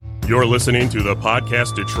You're listening to the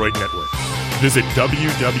Podcast Detroit Network. Visit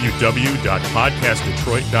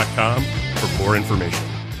www.podcastdetroit.com for more information.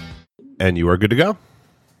 And you are good to go.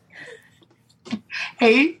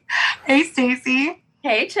 Hey Stacy.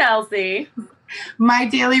 Hey Chelsea. My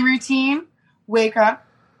daily routine: wake up,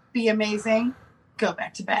 be amazing, go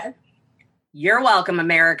back to bed. You're welcome,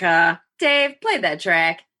 America. Dave, play that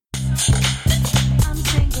track. I'm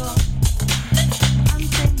single.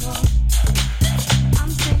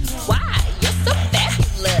 Why? You're so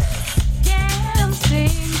fabulous. Yeah, I'm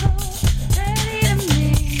single. Ready to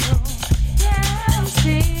mingle. Yeah, I'm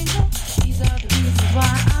single. These are the reasons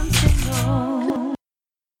why I'm single.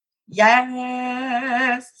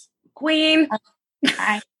 Yes. Queen.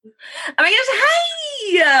 Hi. Oh my gosh,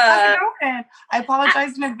 hi. How's it going? I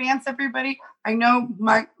apologize in advance, everybody. I know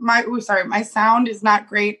my sound is not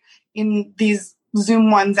great in these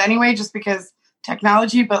Zoom ones anyway, just because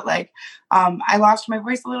technology, but I lost my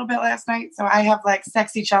voice a little bit last night, so I have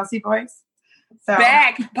sexy Chelsea voice. So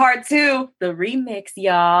Back, part 2, the remix,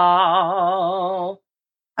 y'all.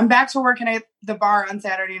 I'm back to working at the bar on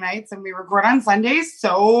Saturday nights, and we record on Sundays.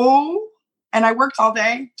 And I worked all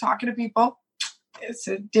day talking to people.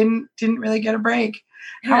 So didn't really get a break.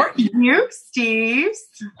 How are you, Steve?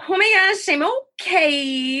 Oh my gosh, I'm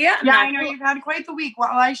okay. Yeah, I know you've had quite the week.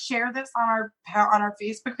 While I share this on our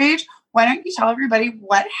Facebook page, why don't you tell everybody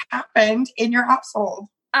what happened in your household?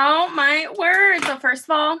 Oh my word. So first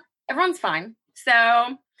of all, everyone's fine.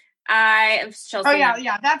 So Chelsea. Oh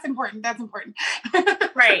yeah, that's important.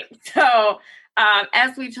 Right. So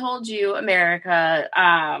as we told you, America,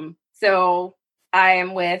 so I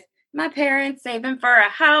am with my parents saving for a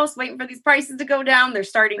house, waiting for these prices to go down. They're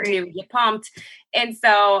starting to get pumped. And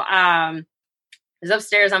so I was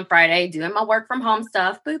upstairs on Friday doing my work from home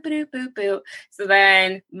stuff. Boop, boop, boop, boop. So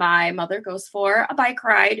then my mother goes for a bike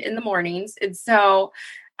ride in the mornings. And so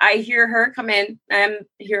I hear her come in. I'm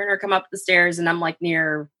hearing her come up the stairs, and I'm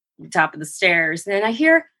near the top of the stairs. And then I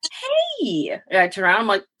hear, hey. And I turn around. I'm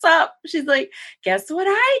like, what's up? She's like, guess what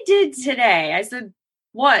I did today? I said,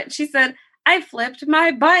 what? She said, I flipped my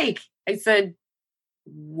bike. I said,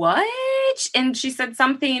 what? And she said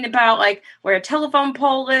something about where a telephone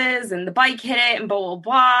pole is and the bike hit it and blah, blah,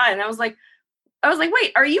 blah. And I was like,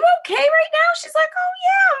 wait, are you okay right now? She's like, oh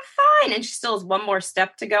yeah, I'm fine. And she still has one more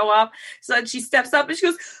step to go up. So then she steps up and she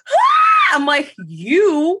goes, ah! I'm like,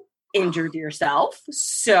 you injured yourself.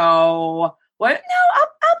 So what? No,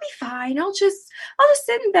 I'll be fine. I'll just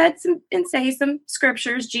sit in bed and say some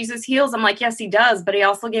scriptures. Jesus heals. I'm like, yes, he does, but he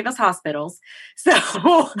also gave us hospitals.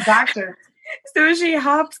 So Doctor. So she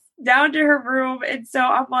hops down to her room, and so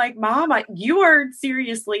I'm like, Mom, you are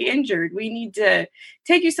seriously injured. We need to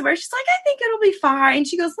take you somewhere. She's like, I think it'll be fine.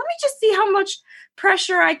 She goes, let me just see how much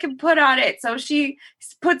pressure I can put on it. So she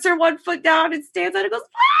puts her one foot down and stands on it and goes,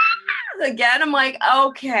 ah! Again. I'm like,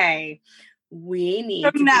 okay, we need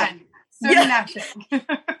to nothing.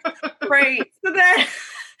 Right. So then,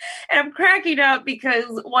 and I'm cracking up because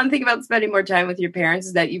one thing about spending more time with your parents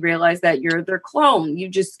is that you realize that you're their clone. You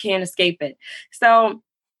just can't escape it. So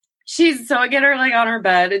I get her on her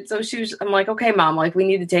bed. And so I'm like, okay, Mom, we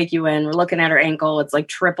need to take you in. We're looking at her ankle. It's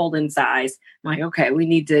tripled in size. I'm like, okay, we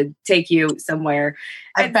need to take you somewhere.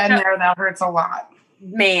 I've been there. That hurts a lot.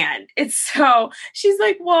 Man. It's so she's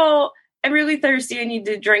like, well, I'm really thirsty. I need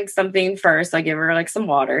to drink something first. I give her some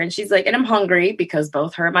water, and she's like, and I'm hungry because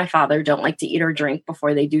both her and my father don't like to eat or drink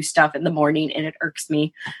before they do stuff in the morning, and it irks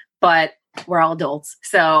me, but we're all adults.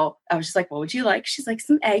 So I was just like, what would you like? She's like,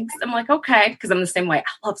 some eggs. I'm like, okay. Cause I'm the same way.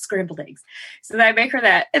 I love scrambled eggs. So then I make her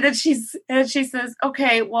that. And then she says,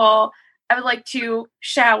 okay, well, I would like to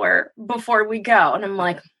shower before we go. And I'm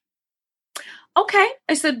like, okay.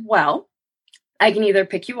 I said, well, I can either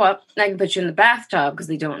pick you up and I can put you in the bathtub because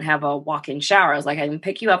they don't have a walk-in shower. I was like, I can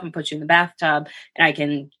pick you up and put you in the bathtub and I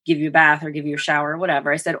can give you a bath or give you a shower or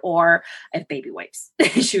whatever. I said, or I have baby wipes.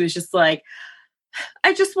 She was just like,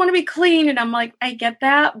 I just want to be clean. And I'm like, I get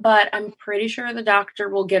that, but I'm pretty sure the doctor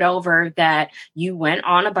will get over that you went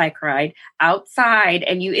on a bike ride outside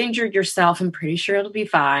and you injured yourself. I'm pretty sure it'll be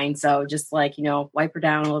fine. So just wipe her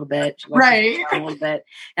down a little bit. Right. A little bit.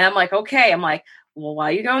 And I'm like, okay. I'm like, well,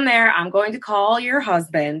 while you're going there, I'm going to call your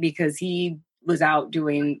husband because he was out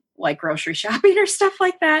doing grocery shopping or stuff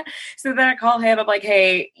like that. So then I call him. I'm like,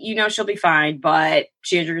 hey, she'll be fine, but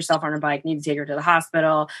she injured herself on her bike. Need to take her to the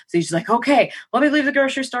hospital. So he's like, okay, let me leave the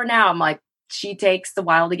grocery store now. I'm like, she takes a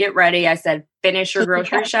while to get ready. I said, finish your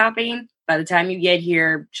grocery shopping. By the time you get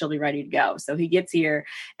here, she'll be ready to go. So he gets here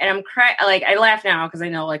and I'm I laugh now because I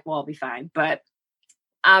know well, I'll be fine. But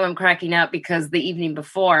I'm cracking up because the evening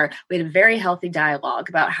before, we had a very healthy dialogue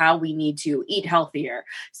about how we need to eat healthier.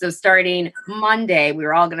 So starting Monday, we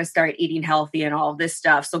were all going to start eating healthy and all of this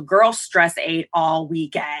stuff. So girl stress ate all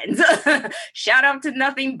weekend. Shout out to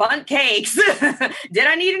Nothing Bundt Cakes. Did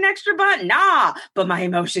I need an extra bun? Nah, but my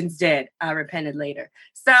emotions did. I repented later.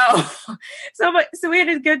 So we had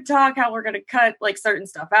a good talk how we're going to cut like certain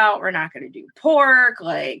stuff out. We're not going to do pork,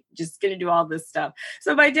 like just going to do all this stuff.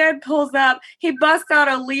 So my dad pulls up, he busts out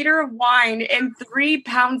a liter of wine and 3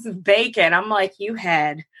 pounds of bacon. I'm like, you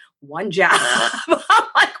had one job. I'm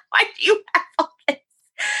like, why do you have all this?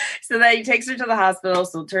 So then he takes her to the hospital.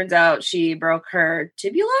 So it turns out she broke her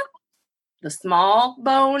tibia, the small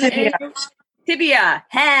bone. Tibia.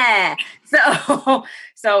 Hey.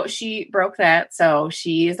 So she broke that. So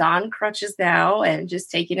she's on crutches now and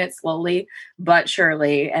just taking it slowly but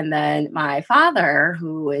surely. And then my father,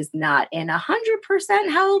 who is not in 100%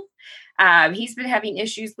 health, he's been having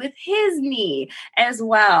issues with his knee as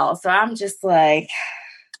well. So I'm just like,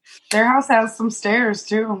 their house has some stairs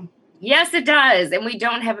too. Yes, it does. And we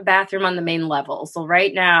don't have a bathroom on the main level. So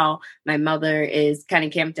right now, my mother is kind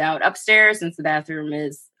of camped out upstairs since the bathroom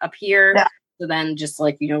is up here. Yeah. So then just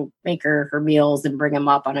like, make her meals and bring them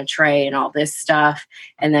up on a tray and all this stuff.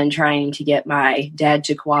 And then trying to get my dad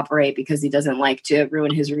to cooperate because he doesn't like to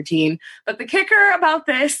ruin his routine. But the kicker about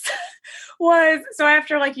this was, so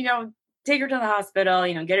after take her to the hospital,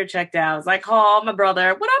 get her checked out. I was like, call my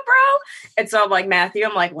brother. What up, bro? And so I'm like, Matthew,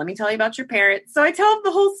 let me tell you about your parents. So I tell him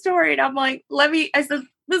the whole story. And I'm like, I said,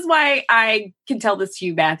 this is why I can tell this to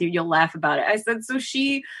you, Matthew. You'll laugh about it. I said, so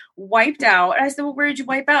she wiped out. And I said, well, where did you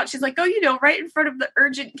wipe out? She's like, oh, right in front of the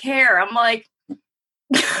urgent care. I'm like,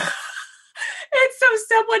 and so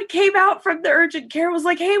someone came out from the urgent care, was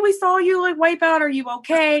like, hey, we saw you wipe out. Are you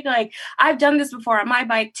okay? I've done this before on my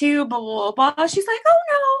bike too, blah, blah, blah, blah. She's like, oh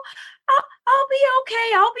no, I'll be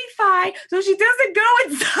okay. I'll be fine. So she doesn't go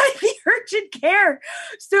inside the urgent care.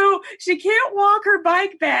 So she can't walk her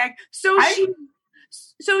bike back. So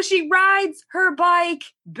she rides her bike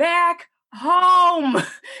back home.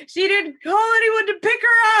 She didn't call anyone to pick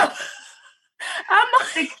her up. I'm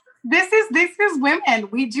like, this is women.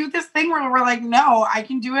 We do this thing where we're like, no, I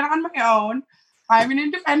can do it on my own. I'm an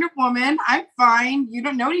independent woman. I'm fine. You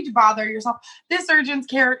don't need to bother yourself. This urgent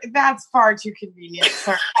care, that's far too convenient,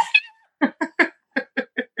 sir. I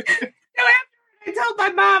told my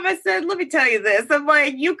mom, I said, let me tell you this. I'm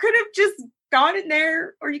like, you could have just gone in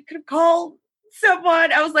there or you could have called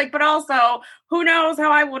someone. I was like, but also, who knows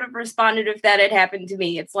how I would have responded if that had happened to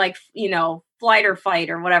me. It's like, flight or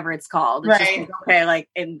fight or whatever it's called. It's right. Just okay,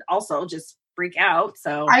 and also just freak out.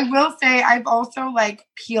 So I will say I've also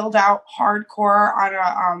peeled out hardcore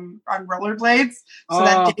on rollerblades. So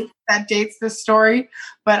that dates this story.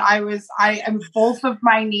 But I am both of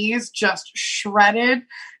my knees just shredded,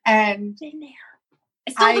 and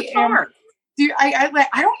I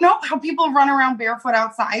don't know how people run around barefoot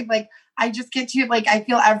outside. I just get to I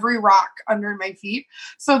feel every rock under my feet.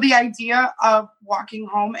 So the idea of walking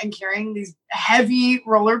home and carrying these heavy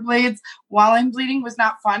rollerblades while I'm bleeding was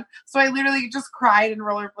not fun. So I literally just cried and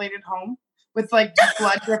rollerbladed home with blood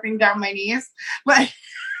dripping down my knees. I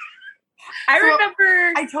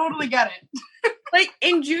remember. I totally get it.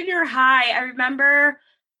 In junior high, I remember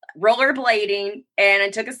rollerblading and I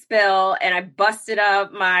took a spill and I busted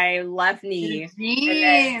up my left knee.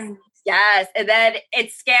 Yes. And then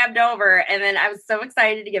it scabbed over. And then I was so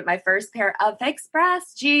excited to get my first pair of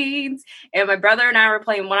Express jeans. And my brother and I were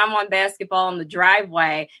playing one-on-one basketball in the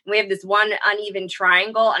driveway. And we have this one uneven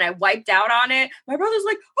triangle and I wiped out on it. My brother's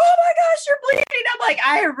like, oh my gosh, you're bleeding. I'm like,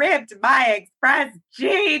 I ripped my Express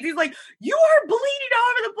jeans. He's like, you are bleeding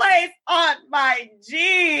all over the place on my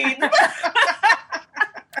jeans.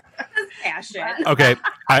 Passion. Okay.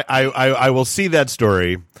 I will see that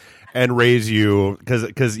story and raise you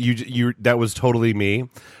because you that was totally me.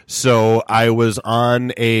 So I was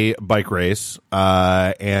on a bike race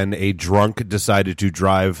and a drunk decided to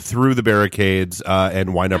drive through the barricades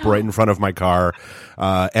and wind up right in front of my car.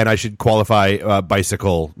 And I should qualify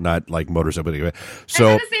bicycle, not motorcycle. So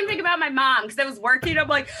I said the same thing about my mom because I was working. I'm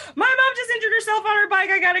like, my mom just injured herself on her bike.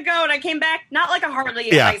 I gotta go. And I came back, not like a Harley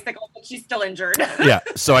bicycle, but she's still injured. Yeah.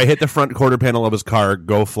 So I hit the front quarter panel of his car,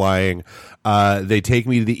 go flying. They take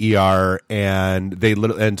me to the ER, and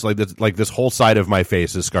it's this whole side of my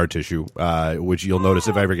face is scar tissue, which you'll notice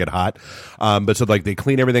if I ever get hot. But so they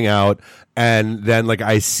clean everything out, and then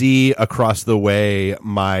I see across the way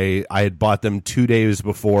I had bought them 2 days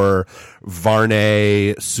before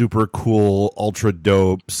Varney super cool ultra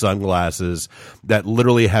dope sunglasses that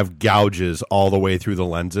literally have gouges all the way through the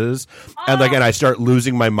lenses, and I start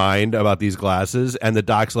losing my mind about these glasses, and the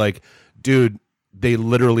doc's like, dude, they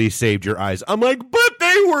literally saved your eyes. I'm like, but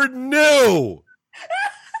they were new.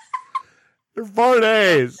 They're 4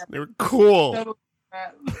 days. They were cool. So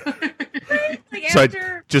Like So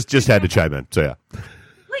after, I just had to chime in. So yeah.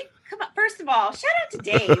 like, come on. First of all, shout out to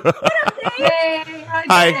Dave. What up, Dave? Hey,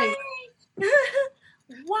 Hi.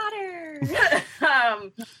 Water.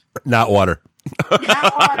 Not water.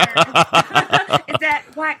 Not water. Is that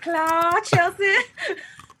White Claw, Chelsea?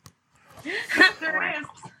 There is.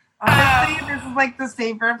 Honestly, this is like the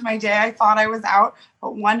savor of my day. I thought I was out,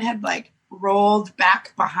 but one had like rolled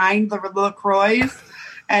back behind the LaCroix.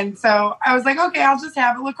 And so I was like, okay, I'll just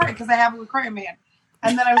have a LaCroix because I have a LaCroix man.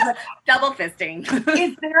 And then I was like, Double fisting.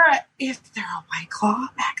 is there a White Claw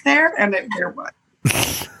back there? And there was.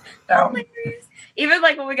 So Even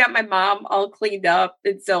like when we got my mom all cleaned up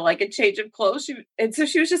and so like a change of clothes, she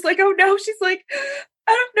was just like, oh no, she's like,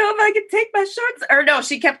 I don't know if I can take my shorts. Or no,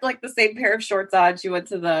 she kept like the same pair of shorts on. She went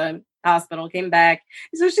to the hospital, came back.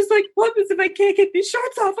 And so she's like, what happens if I can't get these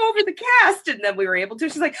shorts off over the cast? And then we were able to.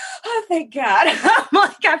 She's like, oh, thank God. I'm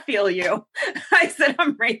like, I feel you. I said,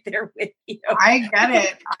 I'm right there with you. I get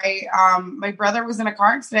it. My brother was in a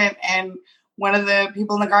car accident and one of the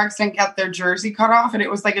people in the car accident got their jersey cut off, and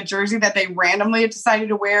it was like a jersey that they randomly decided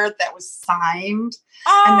to wear that was signed,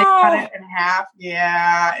 and they cut it in half.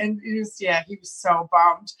 Yeah, and he was so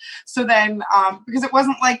bummed. So then, because it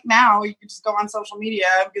wasn't like now, you could just go on social media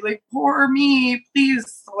and be like, "Poor me, please,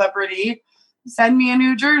 celebrity, send me a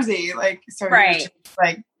new jersey." Like, so he was just,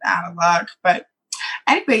 like, out of luck. But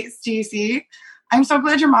anyways, Stacey, I'm so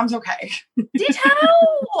glad your mom's okay.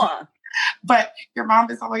 Ditto. But your mom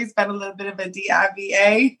has always been a little bit of a diva.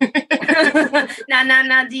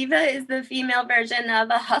 Nah, diva is the female version of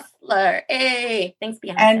a hustler. Hey, thanks,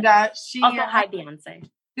 Beyonce. And she also, hi, Beyonce.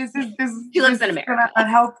 This is She lives in America.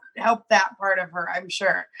 Gonna help that part of her, I'm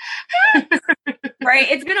sure.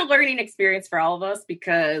 Right? It's been a learning experience for all of us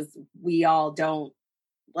because we all don't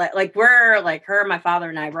like we're like her, my father,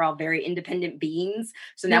 and I. We're all very independent beings.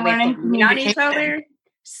 So now we have to lean on each other.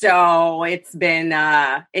 So it's been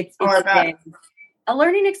it's been a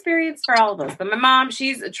learning experience for all of us. But my mom,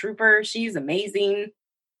 she's a trooper. She's amazing.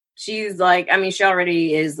 She's like, I mean, she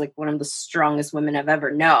already is like one of the strongest women I've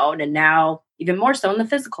ever known, and now even more so in the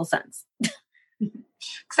physical sense.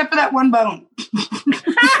 Except for that one bone.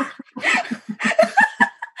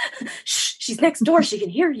 Shh, she's next door. She can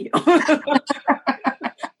hear you. Mom,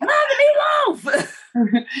 meatloaf.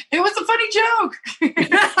 It was a funny joke.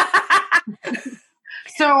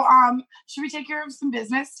 So, should we take care of some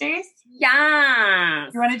business, Stace?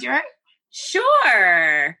 Yes. You want to do it?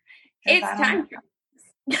 Sure. It's time.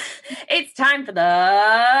 It's time for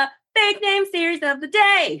the fake name series of the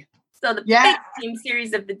day. So the fake name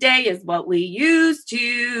series of the day is what we use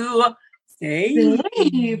to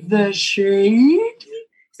save the shade.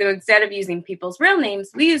 So instead of using people's real names,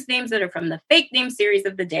 we use names that are from the fake name series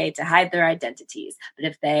of the day to hide their identities. But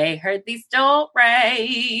if they heard these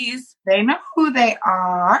stories, they know who they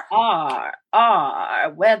are.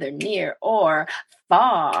 Whether near or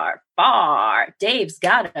far. Dave's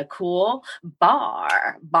got a cool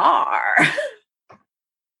bar. I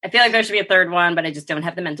feel like there should be a third one, but I just don't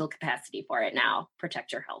have the mental capacity for it now.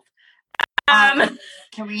 Protect your health.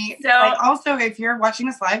 Can we also, if you're watching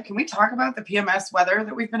us live, can we talk about the PMS weather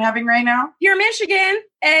that we've been having right now? You're Michigan.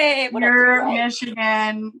 Hey, you're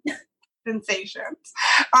Michigan sensations.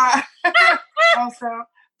 Also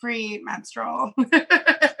pre-menstrual.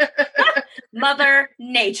 Mother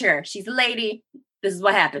Nature. She's a lady. This is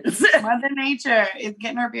what happens. Mother Nature is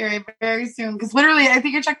getting her period very soon. Because literally, I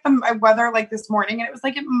think I checked the weather like this morning, and it was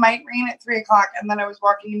like it might rain at 3:00. And then I was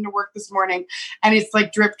walking into work this morning, and it's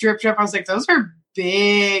like drip, drip, drip. I was like, those are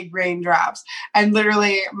big raindrops. And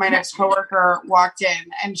literally, my next coworker walked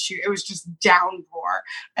in, and it was just downpour.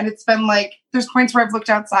 And it's been like, there's points where I've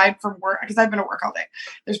looked outside from work because I've been at work all day.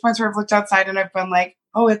 There's points where I've looked outside, and I've been like,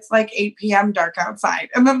 oh, it's like 8 p.m. dark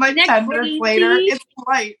outside. And then like 10 minutes later, it's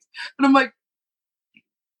light. And I'm like,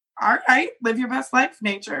 all right, live your best life,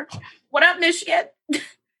 nature. What up, Michigan?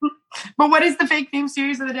 But what is the fake name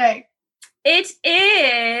series of the day? It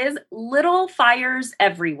is Little Fires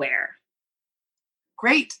Everywhere.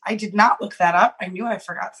 Great. I did not look that up. I knew I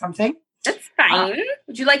forgot something. That's fine.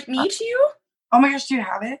 Would you like me to? Oh my gosh, do you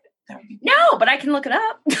have it? No, but I can look it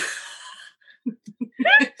up.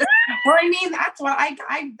 Well, I mean, that's what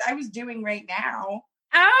I was doing right now.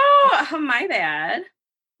 Oh, my bad.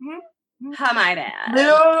 My bad.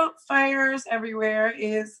 Little Fires Everywhere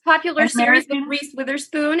is popular series with Reese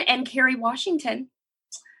Witherspoon and Kerry Washington.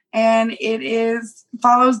 And it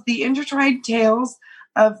follows the intertwined tales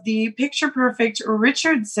of the picture perfect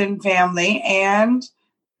Richardson family. And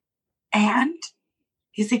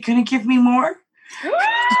is it going to give me more?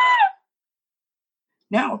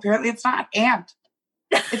 No, apparently it's not. And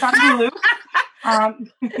it's on Hulu.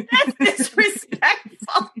 That's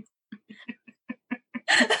disrespectful.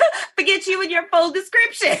 Forget you and your full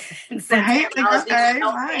description. Right? Like, okay,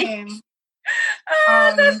 fine.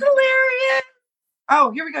 That's hilarious.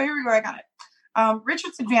 Oh, here we go. I got it.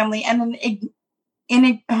 Richardson family and then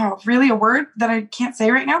really a word that I can't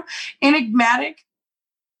say right now. Enigmatic,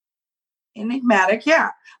 yeah.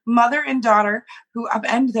 Mother and daughter who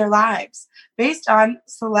upend their lives. Based on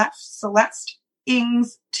Celeste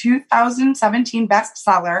Ng's 2017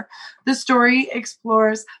 bestseller, the story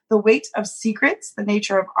explores the weight of secrets, the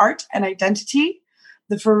nature of art and identity,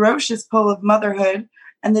 the ferocious pull of motherhood,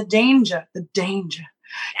 and the danger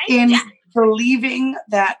in believing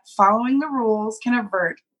that following the rules can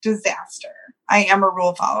avert disaster. I am a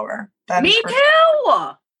rule follower. Me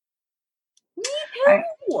too.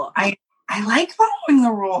 I like following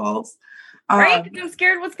the rules. Right? Because I'm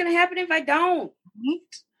scared what's going to happen if I don't.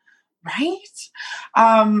 Right.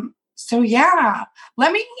 So yeah,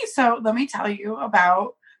 let me tell you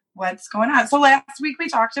about what's going on. So last week we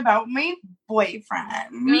talked about my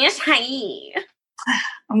boyfriend. Yes, hi.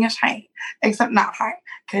 I'm just high, except not high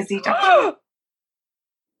because he don't.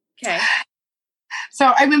 Okay.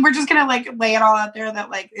 So I mean, we're just gonna like lay it all out there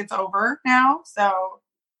that like it's over now. So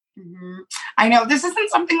I know this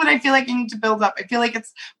isn't something that I feel like I need to build up. I feel like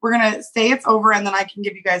we're gonna say it's over, and then I can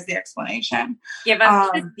give you guys the explanation. Give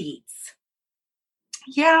us the beats.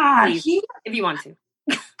 Yeah, please, if you want to.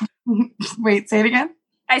 Wait, say it again.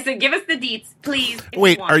 I said, give us the deets, please.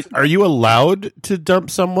 Wait, are you allowed to dump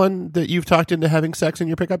someone that you've talked into having sex in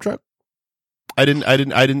your pickup truck? I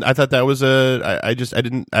thought that was I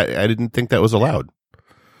didn't think that was allowed.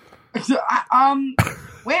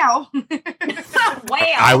 Well,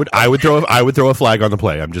 I would throw a flag on the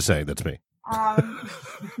play. I'm just saying, that's me.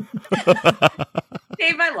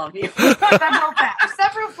 Dave, I love you.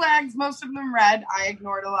 Several flags, most of them red. I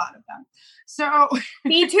ignored a lot of them. So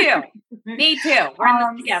me too. We're in this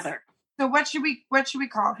together. So what should we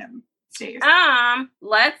call him, Steve?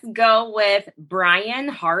 Let's go with Brian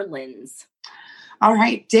Harlins. All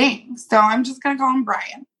right, ding. So I'm just gonna call him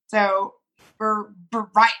Brian. So Brian.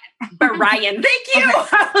 Thank you.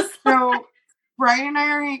 Okay. So Brian and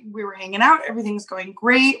I we were hanging out. Everything's going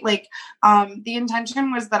great. Like, the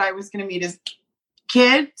intention was that I was going to meet his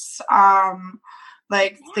kids.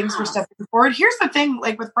 Things were stepping forward. Here's the thing,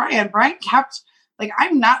 like with Brian kept, like,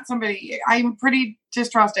 I'm not somebody, I'm pretty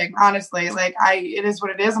distrusting, honestly. Like, it is what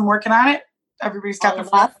it is. I'm working on it. Everybody's got their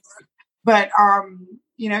faults. But,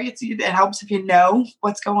 it helps if you know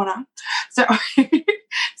what's going on. So,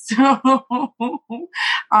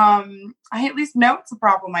 I at least know it's a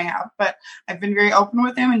problem I have, but I've been very open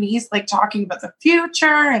with him, and he's like talking about the future,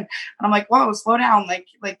 and I'm like, whoa, slow down. Like,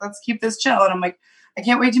 let's keep this chill. And I'm like, I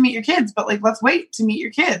can't wait to meet your kids, but like, let's wait to meet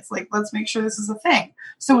your kids. Like, let's make sure this is a thing.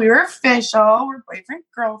 So we were official. We're boyfriend,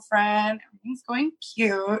 girlfriend. Everything's going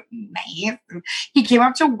cute, nice. And he came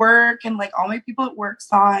up to work, and like all my people at work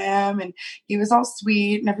saw him, and he was all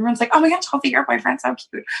sweet. And everyone's like, oh my God, Chelsea, your boyfriend's so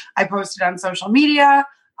cute. I posted on social media.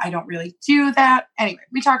 I don't really do that. Anyway,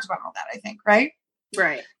 we talked about all that, I think, right?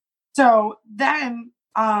 Right. So then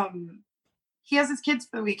he has his kids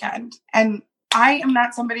for the weekend, and I am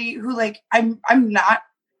not somebody who like, I'm not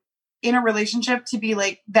in a relationship to be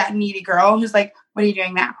like that needy girl who's like, what are you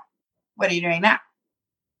doing now? What are you doing now?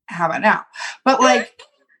 How about now? But like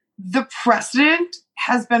the precedent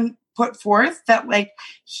has been put forth that like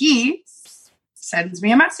he sends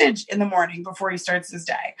me a message in the morning before he starts his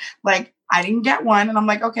day. Like, I didn't get one, and I'm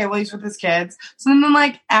like, okay, well, he's with his kids. So then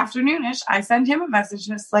like afternoonish, I send him a message,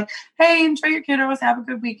 and it's like, hey, enjoy your kiddos, have a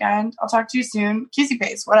good weekend. I'll talk to you soon. Kissy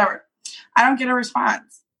face, whatever. I don't get a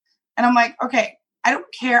response. And I'm like, okay, I don't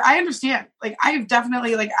care. I understand. Like, I've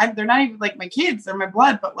definitely, like, they're not even like my kids, they're my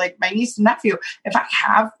blood, but like my niece and nephew, if I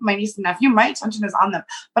have my niece and nephew, my attention is on them.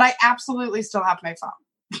 But I absolutely still have my phone.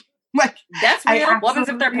 Like, that's real. What happens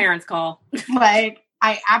if their parents call? Like,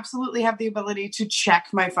 I absolutely have the ability to check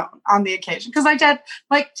my phone on the occasion. Because I did,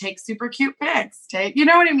 like, take super cute pics. You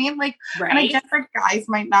know what I mean? Like, right. And I guess that guys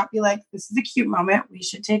might not be like, this is a cute moment, we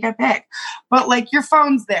should take a pic. But, like, your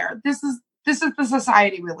phone's there. This is the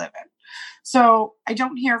society we live in. So I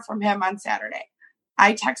don't hear from him on Saturday.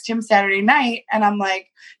 I text him Saturday night, and I'm like,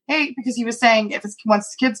 hey, because he was saying once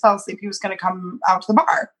his kids fell asleep, he was going to come out to the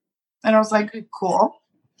bar. And I was like, cool.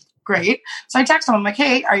 Great. So I text him. I'm like,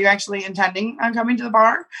 hey, are you actually intending on coming to the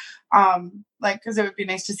bar? Because it would be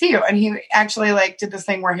nice to see you. And he actually like did this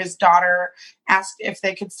thing where his daughter asked if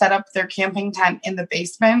they could set up their camping tent in the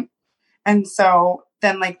basement. And so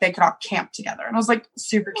then like they could all camp together. And I was like,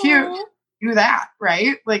 super cute. Aww. Do that,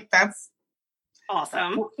 right? Like that's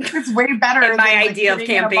awesome. It's way better In my than, idea of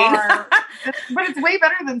sitting in a camping. bar. But it's way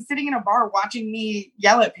better than sitting in a bar watching me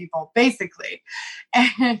yell at people, basically.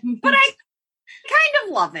 And But I kind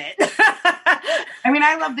of love it. I mean,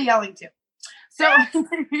 I love the yelling too. So,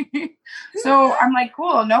 so I'm like,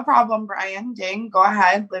 cool, no problem, Brian. Ding, go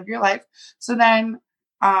ahead, live your life. So then,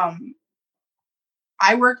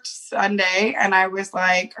 I worked Sunday, and I was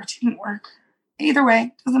like, or didn't work. Either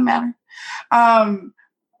way, doesn't matter.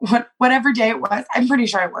 Whatever day it was, I'm pretty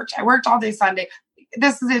sure I worked. I worked all day Sunday.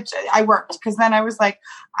 This is it. I worked because then I was like,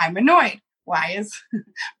 I'm annoyed. Why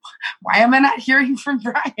am I not hearing from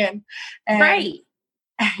Brian? And, Right.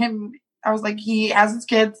 And I was like, he has his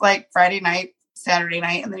kids like Friday night, Saturday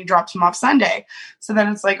night, and then he drops them off Sunday. So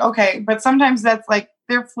then it's like, okay, but sometimes that's like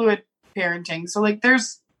they're fluid parenting. So like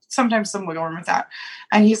there's sometimes some wiggle room with that.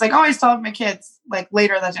 And he's like, oh, I still have my kids like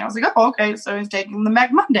later that day. I was like, oh, okay. So he's taking them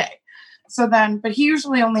back Monday. So then, but he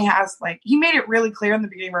usually only has like, he made it really clear in the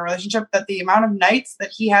beginning of our relationship that the amount of nights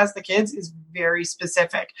that he has the kids is very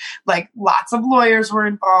specific. Like lots of lawyers were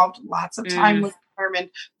involved, lots of time was determined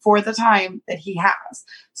for the time that he has.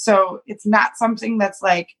 So it's not something that's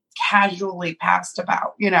like casually passed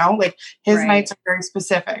about, you know, like his nights are very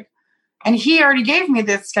specific. And he already gave me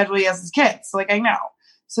this schedule he has his kids. So like I know.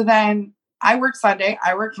 So then I work Sunday,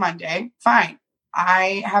 I work Monday, fine.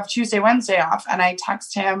 I have Tuesday, Wednesday off, and I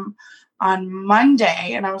text him on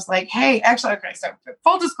Monday, and I was like, hey, actually, okay, so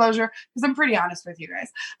full disclosure, because I'm pretty honest with you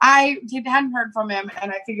guys. I hadn't heard from him,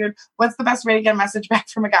 and I figured, what's the best way to get a message back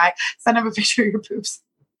from a guy? Send him a picture of your boobs.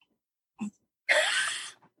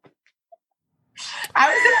 I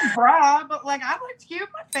was in a bra, but like, I looked cute.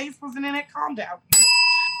 My face wasn't in it. Calm down.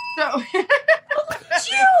 So,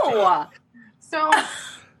 so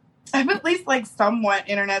I'm at least like somewhat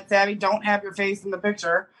internet savvy. Don't have your face in the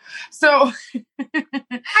picture. So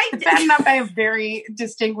it's bad enough I have very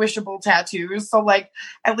distinguishable tattoos. So like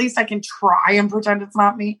at least I can try and pretend it's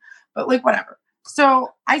not me. But like whatever.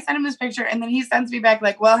 So I sent him this picture and then he sends me back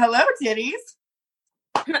like, well, hello, titties.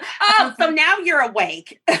 Oh, so now you're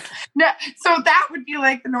awake. No, so that would be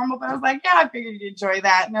like the normal, but I was like, yeah, I figured you'd enjoy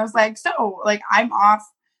that. And I was like, so like I'm off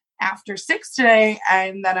after 6 today,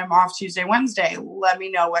 and then I'm off Tuesday, Wednesday. Let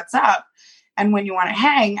me know what's up and when you want to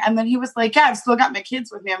hang. And then he was like, yeah, I've still got my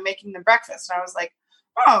kids with me. I'm making them breakfast. And I was like,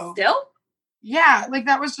 oh, still? Yeah. Like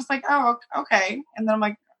that was just like, oh, okay. And then I'm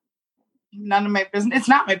like, none of my business. It's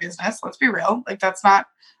not my business. Let's be real. Like that's not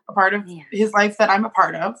a part of his life that I'm a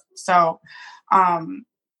part of. So, I'm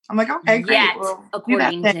like, okay, great. Yet, well,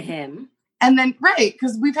 according to him. And then, right.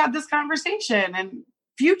 Cause we've had this conversation and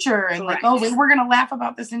future and like, oh, we're going to laugh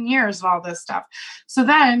about this in years and all this stuff. So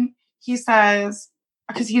then he says,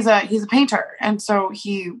 because he's a painter. And so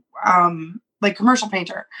he, like commercial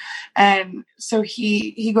painter. And so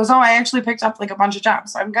he goes, oh, I actually picked up like a bunch of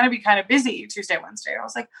jobs. So I'm going to be kind of busy Tuesday, Wednesday. I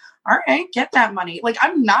was like, all right, get that money. Like,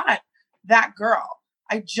 I'm not that girl.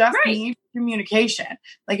 I just need communication.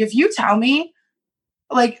 Like, if you tell me,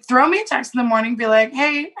 like, throw me a text in the morning, be like,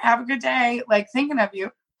 hey, have a good day. Like, thinking of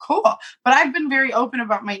you. Cool. But I've been very open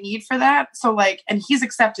about my need for that. So like, and he's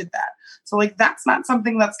accepted that. So like, that's not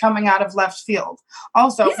something that's coming out of left field.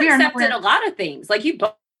 Also, he's accepted a lot of things. Like you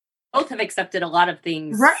both have accepted a lot of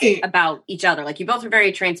things about each other. Like you both are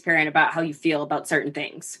very transparent about how you feel about certain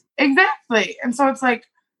things. Exactly. And so it's like,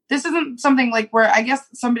 this isn't something like where I guess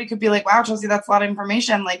somebody could be like, wow, Chelsea, that's a lot of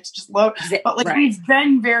information. Like to just load. But like, he's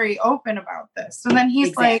been very open about this. So then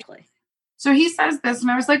he's like, so he says this, and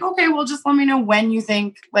I was like, okay, well, just let me know when you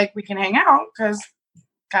think like we can hang out, because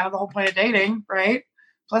kind of the whole point of dating, right?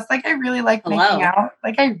 Plus, like, I really like making out.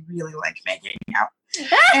 Like, I really like making out.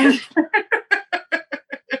 And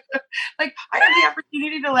like, I have the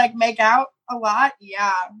opportunity to like make out a lot.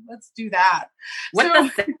 Yeah, let's do that.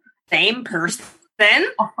 With the same person?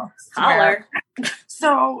 Holler.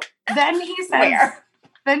 So then he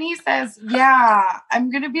says, yeah, I'm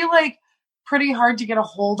gonna be like pretty hard to get a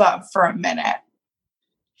hold of for a minute.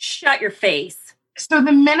 Shut your face. So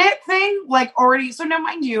the minute thing, like already, so now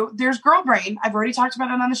mind you, there's girl brain. I've already talked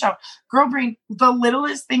about it on the show. Girl brain, the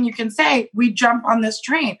littlest thing you can say, we jump on this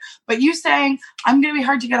train. But you saying, I'm going to be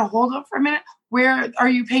hard to get a hold of for a minute. Where are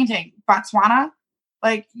you painting? Botswana?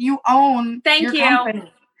 Like you own your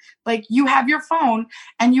company. Like you have your phone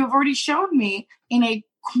and you have already shown me in a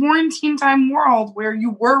quarantine time world where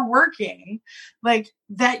you were working, like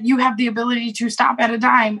that you have the ability to stop at a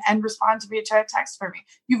dime and respond to me a text for me.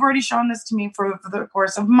 You've already shown this to me for the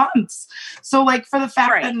course of months. So like for the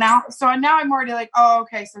fact that now I'm already like, oh,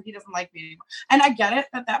 okay, so he doesn't like me anymore. And I get it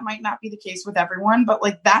that might not be the case with everyone, but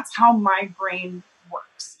like that's how my brain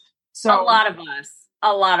works. So a lot of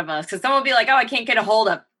us, because someone will be like, oh, I can't get a hold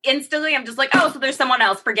of instantly I'm just like, oh, so there's someone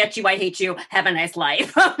else. Forget you. I hate you. Have a nice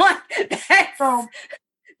life. I'm like,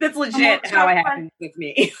 that's legit how it happens with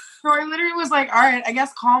me. So I literally was like, all right, I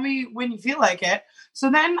guess call me when you feel like it. So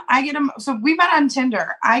then I get so we met on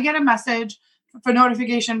Tinder. I get a message for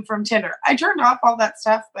notification from Tinder. I turned off all that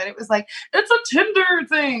stuff, but it was like, it's a Tinder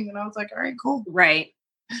thing. And I was like, all right, cool. Right.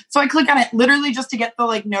 So I click on it literally just to get the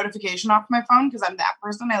like notification off my phone because I'm that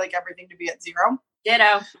person. I like everything to be at 0.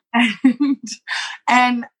 Ditto.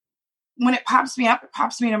 And when it pops me up, it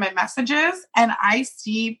pops me to my messages and I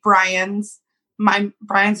see Brian's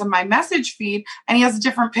in my message feed and he has a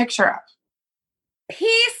different picture up.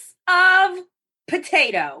 Piece of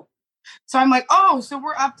potato. So I'm like, oh, so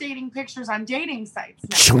we're updating pictures on dating sites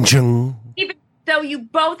now. Chung chung. Even though you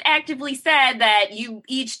both actively said that you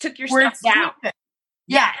each took your stuff down.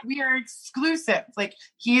 Yeah, we are exclusive. Like,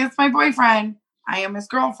 he is my boyfriend. I am his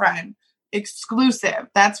girlfriend. Exclusive.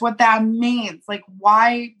 That's what that means. Like,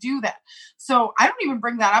 why do that? So I don't even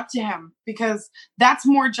bring that up to him because that's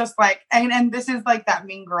more just like, and this is like that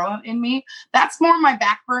mean girl in me. That's more my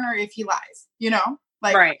back burner if he lies, you know?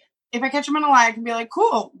 Like, right. If I catch him in a lie, I can be like,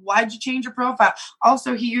 cool, why'd you change your profile?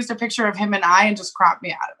 Also, he used a picture of him and I and just cropped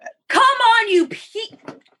me out of it. Come on, you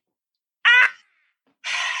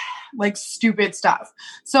like stupid stuff.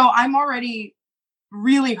 So I'm already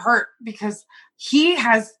really hurt because he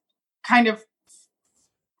has kind of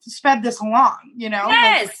sped this along, you know?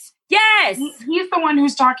 Yes. Like, yes. He's the one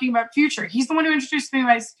who's talking about future. He's the one who introduced me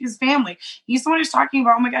to his family. He's the one who's talking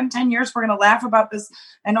about, oh my God, in 10 years, we're going to laugh about this.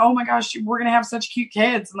 And oh my gosh, we're going to have such cute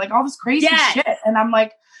kids and like all this crazy shit. And I'm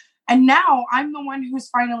like, and now I'm the one who's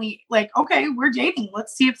finally like, okay, we're dating.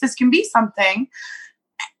 Let's see if this can be something.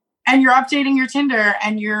 And you're updating your Tinder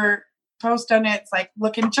and your post on it. It's like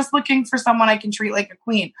looking for someone I can treat like a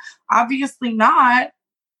queen. Obviously not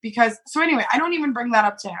because, so anyway, I don't even bring that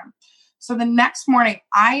up to him. So the next morning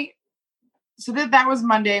that was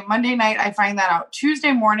Monday night. I find that out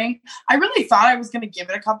Tuesday morning. I really thought I was going to give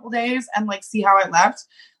it a couple days and like see how it left,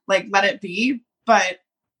 like let it be. But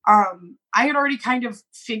I had already kind of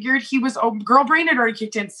figured he was, girl brain had already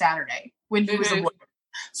kicked in Saturday when he was a boy.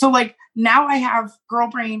 So like now I have girl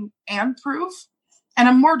brain and proof and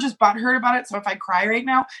I'm more just butthurt about it. So if I cry right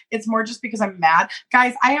now, it's more just because I'm mad.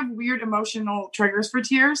 Guys, I have weird emotional triggers for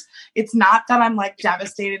tears. It's not that I'm like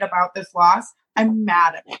devastated about this loss. I'm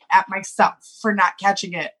mad at myself for not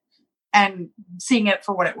catching it and seeing it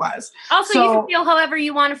for what it was. Also, you can feel however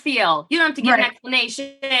you want to feel. You don't have to give an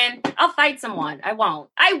explanation. I'll fight someone. I won't.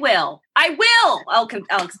 I will.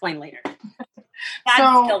 I'll explain later.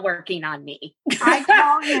 God's still working on me. I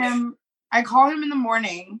call him in the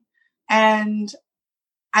morning and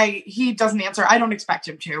he doesn't answer. I don't expect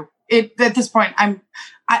him to. At this point, I'm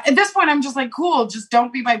just like, cool, just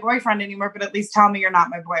don't be my boyfriend anymore, but at least tell me you're not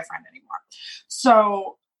my boyfriend anymore.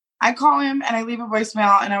 So I call him and I leave a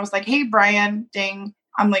voicemail and I was like, hey, Brian, ding.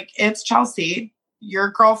 I'm like, it's Chelsea, your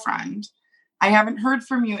girlfriend. I haven't heard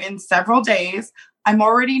from you in several days. I'm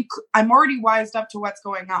already wised up to what's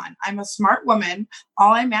going on. I'm a smart woman.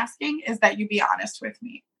 All I'm asking is that you be honest with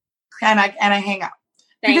me. And I hang up.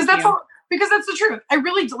 Because that's the truth. I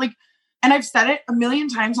really like, and I've said it a million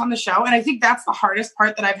times on the show. And I think that's the hardest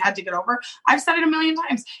part that I've had to get over. I've said it a million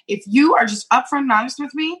times. If you are just upfront and honest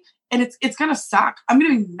with me, and it's going to suck. I'm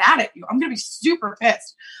going to be mad at you. I'm going to be super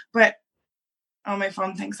pissed. But, my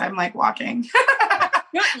phone thinks I'm like walking.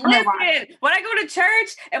 Listen, when I go to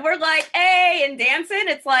church and we're like, hey, and dancing,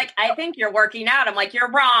 it's like, I think you're working out. I'm like, you're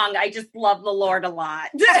wrong. I just love the Lord a lot.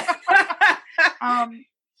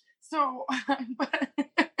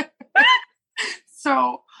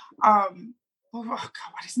 Oh God,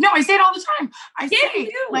 I say it all the time. I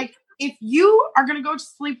say, like, if you are going to go to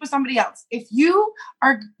sleep with somebody else, if you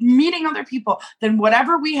are meeting other people, then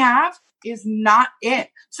whatever we have is not it.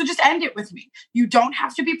 So just end it with me. You don't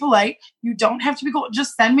have to be polite. You don't have to be cool.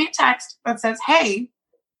 Just send me a text that says, hey,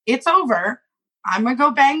 it's over. I'm going to go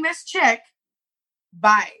bang this chick.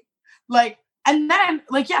 Bye. Like, and then,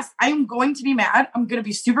 like, yes, I am going to be mad. I'm going to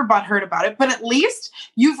be super butthurt about it. But at least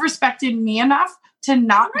you've respected me enough to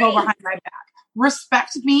not go behind my back.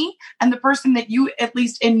 Respect me and the person that you at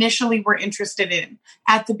least initially were interested in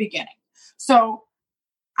at the beginning. So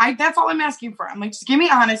that's all I'm asking for. I'm like, just give me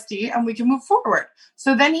honesty and we can move forward.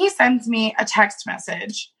 So then he sends me a text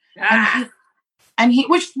message and he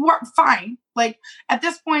which fine. Like at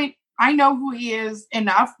this point, I know who he is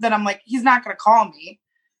enough that I'm like, he's not going to call me.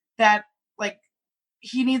 That like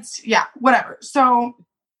he needs, whatever. So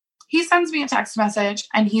he sends me a text message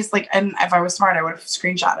and he's like, and if I was smart, I would have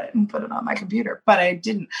screenshot it and put it on my computer, but I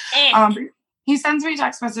didn't. He sends me a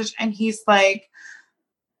text message and he's like,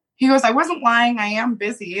 he goes, I wasn't lying. I am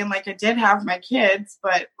busy. And like, I did have my kids,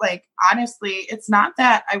 but like, honestly, it's not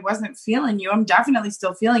that I wasn't feeling you. I'm definitely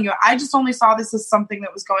still feeling you. I just only saw this as something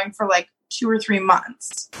that was going for like 2 or 3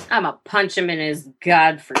 months. I'm a punch him in his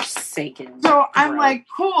godforsaken. So I'm throat. like,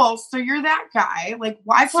 cool. So you're that guy. Like,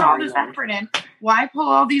 why put all this effort in? Why pull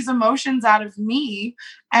all these emotions out of me?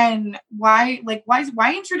 And why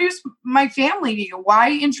introduce my family to you?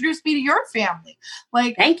 Why introduce me to your family?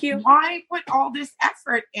 Like, thank you. Why put all this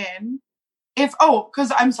effort in?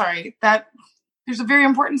 Because I'm sorry, that there's a very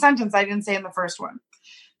important sentence I didn't say in the first one.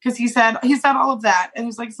 Because he said all of that. And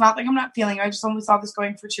he's like, it's not like I'm not feeling you. I just only saw this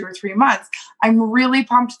going for 2 or 3 months. I'm really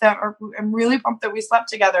pumped that we slept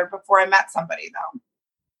together before I met somebody though.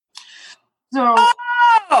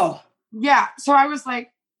 So, yeah. So I was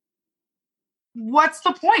like, what's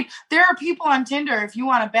the point? There are people on Tinder, if you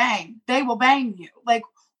want to bang, they will bang you. Like,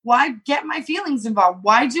 why get my feelings involved?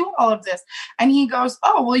 Why do all of this? And he goes,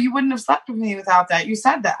 oh, well, you wouldn't have slept with me without that. You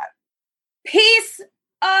said that. Piece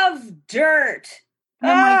of dirt. And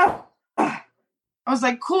I was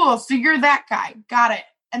like, cool. So you're that guy. Got it.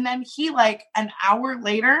 And then he like an hour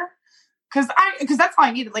later, because that's all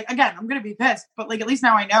I needed. Like, again, I'm going to be pissed, but like, at least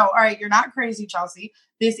now I know, all right, you're not crazy, Chelsea.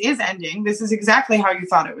 This is ending. This is exactly how you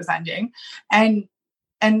thought it was ending. And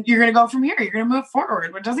you're going to go from here. You're going to move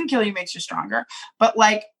forward. What doesn't kill you makes you stronger. But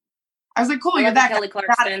like, I was like, cool, you're that Kelly guy.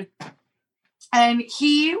 Clarkson. And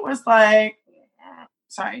he was like,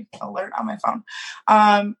 sorry, alert on my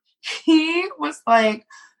phone. He was like,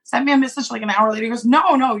 sent me a message like an hour later. He goes,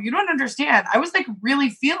 no, you don't understand. I was like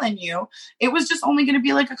really feeling you. It was just only going to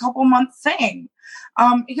be like a couple months thing.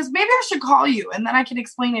 Because maybe I should call you and then I can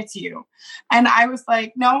explain it to you. And I was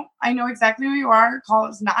like, no, I know exactly who you are. Call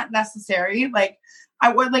is not necessary. Like,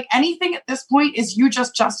 I would like anything at this point is you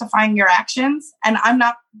just justifying your actions. And I'm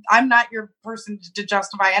not your person to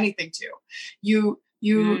justify anything to. You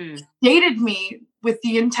dated me with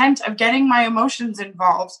the intent of getting my emotions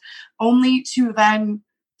involved, only to then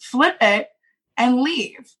flip it and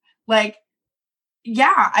leave. Like,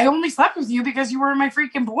 yeah, I only slept with you because you were my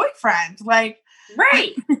freaking boyfriend. Like,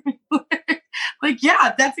 right. Like,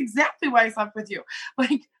 yeah, that's exactly why I slept with you.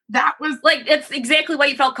 Like, that was like, it's exactly why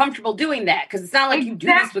you felt comfortable doing that. Because it's not like you do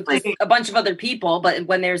this with just a bunch of other people, but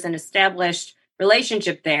when there's an established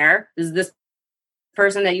relationship there, is this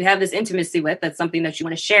person that you have this intimacy with, that's something that you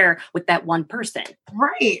want to share with that one person.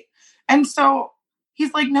 Right. And so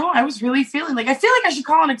he's like, no, I was really feeling like, I feel like I should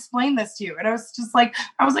call and explain this to you. And I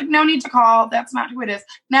was like, no need to call. That's not who it is.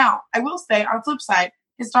 Now, I will say on the flip side,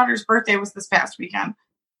 his daughter's birthday was this past weekend.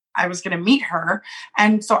 I was going to meet her.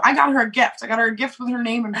 And so I got her a gift. I got her a gift with her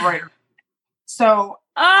name embroidered. So,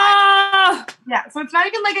 yeah. So it's not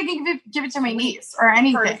even like I can give it to my niece or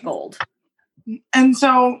anything. Gold. And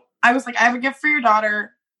so I was like, I have a gift for your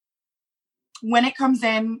daughter. When it comes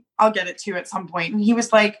in, I'll get it to you at some point. And he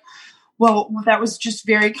was like, well, that was just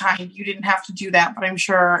very kind. You didn't have to do that, but I'm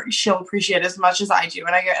sure she'll appreciate it as much as I do.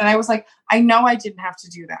 And I was like, I know I didn't have to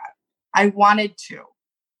do that. I wanted to.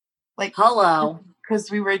 Like, hello.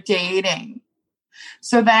 Because we were dating.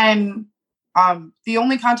 So then the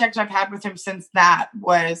only contact I've had with him since that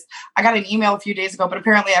was I got an email a few days ago, but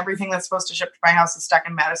apparently everything that's supposed to ship to my house is stuck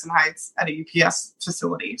in Madison Heights at a UPS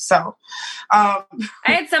facility. So I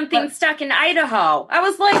had something stuck in Idaho. I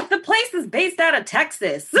was like, the place is based out of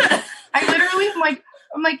Texas. I literally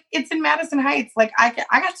I'm like, it's in Madison Heights. Like, I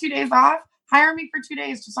got 2 days off. Hire me for 2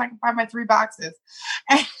 days just so I can find my 3 boxes.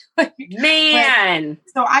 And man.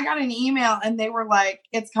 So I got an email and they were like,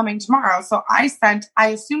 it's coming tomorrow. So I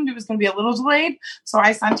assumed it was going to be a little delayed. So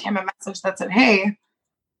I sent him a message that said, hey,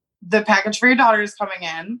 the package for your daughter is coming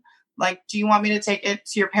in. Like, do you want me to take it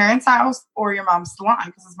to your parents' house or your mom's salon?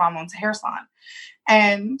 Because his mom owns a hair salon.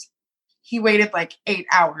 And he waited like 8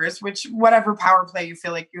 hours, which whatever power play you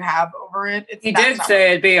feel like you have over it. He did say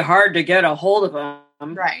it'd be hard to get a hold of him.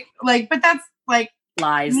 Right. Like, but that's like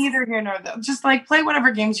lies. Neither here nor there. Just like play whatever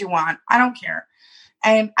games you want. I don't care.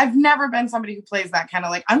 And I've never been somebody who plays that kind of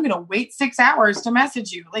like, I'm going to wait 6 hours to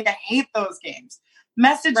message you. Like, I hate those games.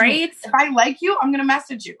 Message me. If I like you, I'm going to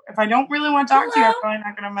message you. If I don't really want to talk to you, I'm probably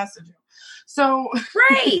not going to message you. So,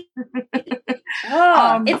 right.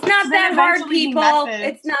 It's not that hard, people.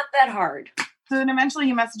 It's not that hard. So then eventually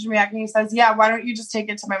he messaged me back and he says, yeah, why don't you just take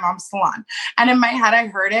it to my mom's salon? And in my head, I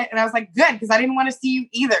heard it and I was like, good, because I didn't want to see you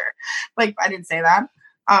either. Like, I didn't say that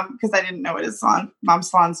because I didn't know what his mom's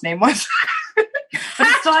salon's name was. But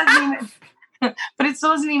it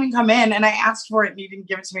still hasn't even come in. And I asked for it and he didn't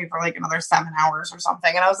give it to me for like another 7 hours or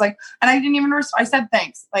something. And I was like, and I didn't even I said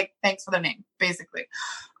thanks. Like, thanks for the name, basically.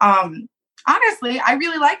 honestly, I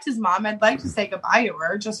really liked his mom. I'd like to say goodbye to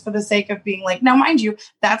her just for the sake of being like, now, mind you,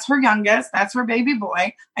 that's her youngest, that's her baby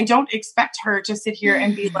boy. I don't expect her to sit here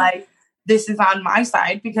and be like, this is on my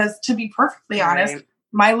side, because to be perfectly honest,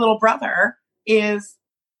 my little brother is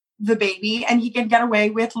the baby and he can get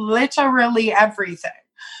away with literally everything.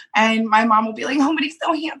 And my mom will be like, oh, but he's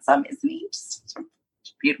so handsome, isn't he? Just a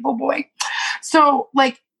beautiful boy. So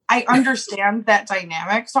like, I understand that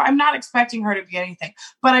dynamic. So I'm not expecting her to be anything,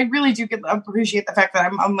 but I really do appreciate the fact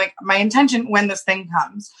that I'm like, my intention when this thing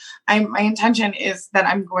comes, my intention is that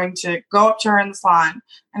I'm going to go up to her in the salon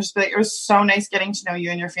and just be like, it was so nice getting to know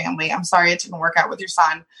you and your family. I'm sorry it didn't work out with your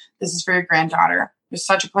son. This is for your granddaughter. It was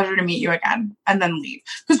such a pleasure to meet you again, and then leave.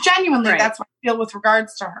 Because genuinely, that's what I feel with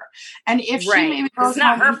regards to her. And if she maybe goes, it's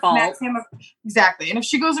not her fault. Exactly. And if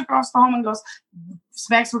she goes across the home and goes,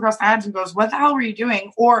 smacks him across the head and goes, what the hell were you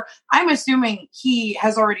doing? Or I'm assuming he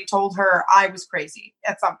has already told her I was crazy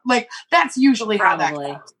at some, like, that's usually how that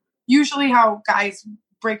goes. Usually how guys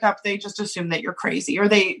break up, they just assume that you're crazy, or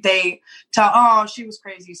they tell, oh, she was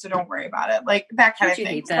crazy, so don't worry about it. Like that kind of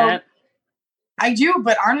thing. So, I do,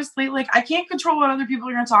 but honestly, like, I can't control what other people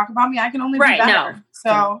are going to talk about me. I can only be better. No.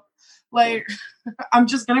 So, like, I'm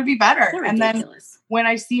just going to be better. And then when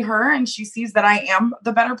I see her and she sees that I am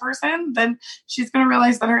the better person, then she's going to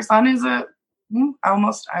realize that her son is I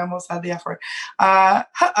almost had the F word.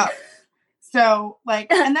 So,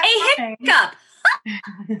 like, and that's a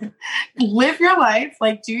hiccup. Live your life,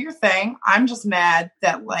 like, do your thing. I'm just mad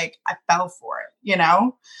that, like, I fell for it, you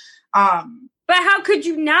know? But how could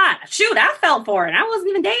you not? Shoot, I fell for it. I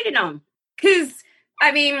wasn't even dating him. Because,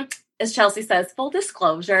 I mean, as Chelsea says, full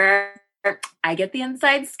disclosure, I get the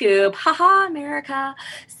inside scoop. Haha, America.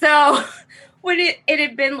 So when it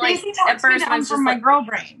had been like, Stacey talks me down from my girl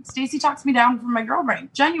brain. Stacey talks me down from my girl brain,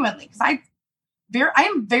 genuinely. Because I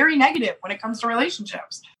am very negative when it comes to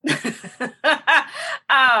relationships.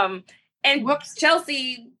 And whoops,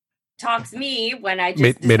 Chelsea talks me when I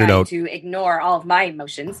just decide to ignore all of my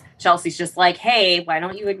emotions. Chelsea's just like, hey, why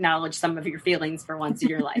don't you acknowledge some of your feelings for once in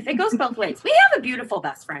your life? It goes both ways. We have a beautiful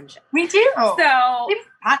best friendship. We do. So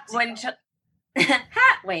when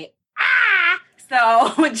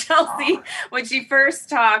when Chelsea, when she first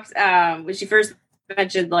talked, when she first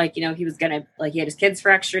mentioned, like, you know, he was gonna, like, he had his kids for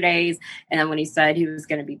extra days, and then when he said he was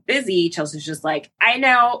gonna be busy, Chelsea's just like, I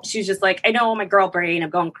know. She's just like, I know, my girl brain, I'm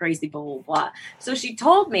going crazy, blah blah blah. So she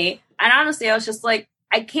told me, and honestly, I was just like,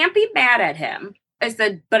 I can't be mad at him. I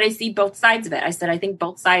said, but I see both sides of it. I said, I think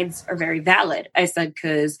both sides are very valid. I said,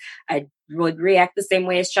 because I would react the same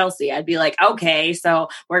way as Chelsea. I'd be like, okay, so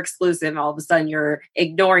we're exclusive. And all of a sudden you're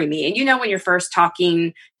ignoring me. And you know, when you're first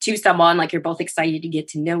talking to someone, like, you're both excited to get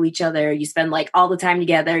to know each other. You spend like all the time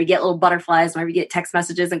together. You get little butterflies whenever you get text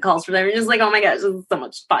messages and calls from them. You're just like, oh my gosh, this is so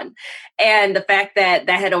much fun. And the fact that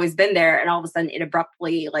that had always been there, and all of a sudden it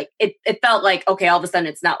abruptly, like, it felt like, okay, all of a sudden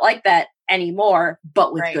it's not like that anymore,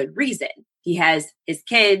 but with good reason. He has his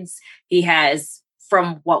kids. He has,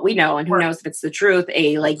 from what we know, and who knows if it's the truth,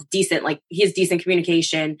 a like decent, like, he has decent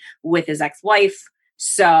communication with his ex-wife.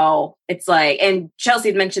 So it's like, and Chelsea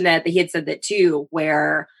had mentioned that he had said that too,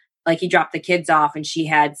 where like he dropped the kids off and she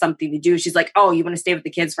had something to do. She's like, oh, you want to stay with the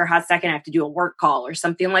kids for a hot second? I have to do a work call or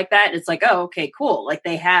something like that. And it's like, oh, okay, cool. Like,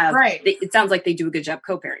 they have, it sounds like they do a good job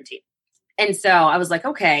co-parenting. And so I was like,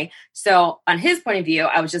 okay. So on his point of view,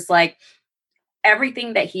 I was just like,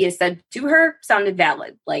 everything that he has said to her sounded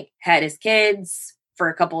valid. Like, had his kids for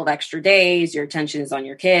a couple of extra days, your attention is on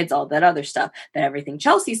your kids, all that other stuff. That everything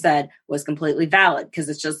Chelsea said was completely valid, because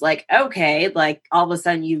it's just like, okay, like, all of a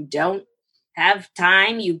sudden you don't have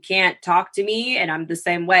time, you can't talk to me, and I'm the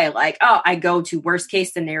same way. Like, oh, I go to worst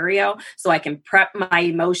case scenario so I can prep my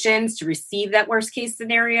emotions to receive that worst case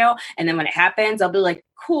scenario, and then when it happens, I'll be like,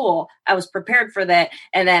 cool, I was prepared for that,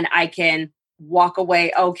 and then I can walk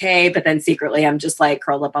away okay, but then secretly I'm just like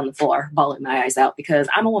curled up on the floor, bawling my eyes out, because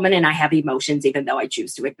I'm a woman and I have emotions, even though I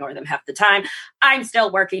choose to ignore them half the time. I'm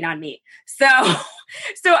still working on me. So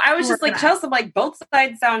I was just like, Chelsea, I'm like, both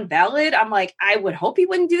sides sound valid. I'm like, I would hope he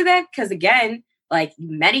wouldn't do that, because again, like,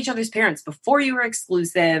 you met each other's parents before you were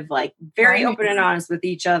exclusive, like, very open and honest with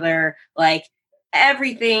each other, like,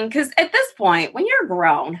 everything. Because at this point, when you're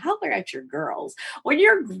grown, holler at your girls. When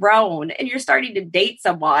you're grown and you're starting to date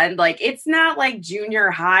someone, like, it's not like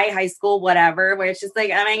junior high school, whatever, where it's just like,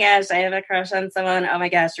 oh my gosh, I have a crush on someone. Oh my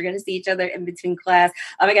gosh, we're going to see each other in between class.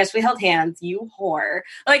 Oh my gosh, we held hands, you whore.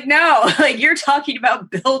 Like, no, like, you're talking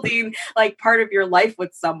about building like part of your life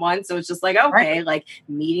with someone. So it's just like, okay, like,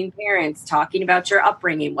 meeting parents, talking about your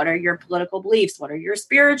upbringing. What are your political beliefs? What are your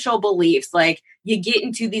spiritual beliefs? Like, you get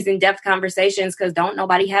into these in-depth conversations, because don't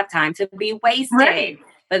nobody have time to be wasted.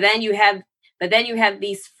 But then you have But then you have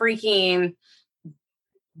these freaking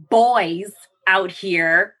boys out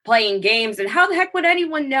here playing games. And how the heck would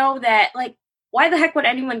anyone know that? Like, why the heck would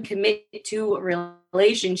anyone commit to a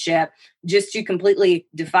relationship just to completely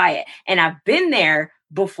defy it? And I've been there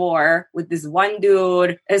before with this one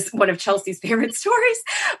dude, as one of Chelsea's favorite stories,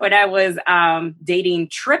 when I was dating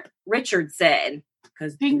Trip Richardson,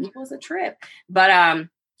 because it was a trip. But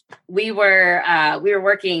we were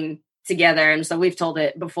working together, and so we've told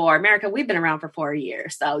it before. America, we've been around for 4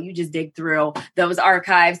 years, so you just dig through those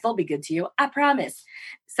archives. They'll be good to you, I promise.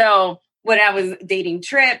 So when I was dating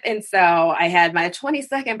Trip, and so I had my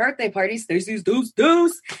 22nd birthday party, Stacey's Deuce.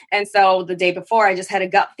 And so the day before, I just had a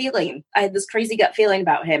gut feeling. I had this crazy gut feeling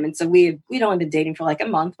about him. And so we'd only been dating for like a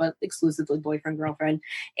month, but exclusively boyfriend, girlfriend.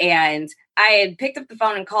 And I had picked up the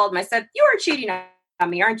phone and called him. I said, "You are cheating on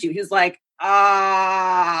me, aren't you?" He was like,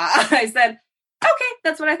 I said, "Okay,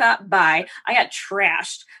 that's what I thought. Bye." I got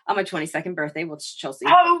trashed on my 22nd birthday, which Chelsea.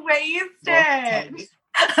 Oh, wasted.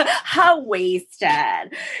 How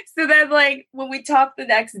wasted. So then, like, when we talked the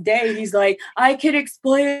next day, he's like, "I can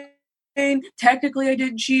explain. Technically, I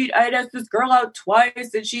didn't cheat. I had asked this girl out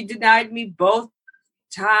twice, and she denied me both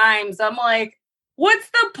times." I'm like, what's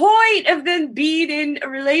the point of then being in a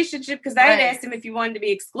relationship? Because I had asked him if he wanted to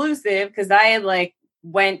be exclusive, because I had, like,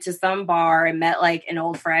 went to some bar and met like an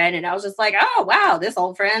old friend, and I was just like, "Oh wow, this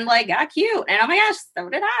old friend like got cute," and oh my gosh, so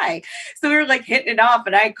did I. So we were like hitting it off,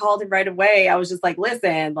 and I called him right away. I was just like,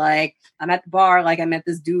 "Listen, like, I'm at the bar, like I met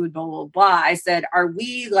this dude, blah blah blah." I said, "Are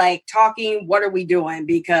we like talking? What are we doing?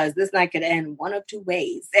 Because this night could end one of two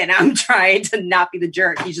ways, and I'm trying to not be the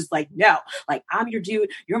jerk." He's just like, "No, like I'm your dude,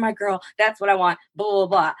 you're my girl, that's what I want." Blah blah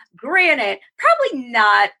blah. Granted, probably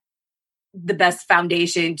not the best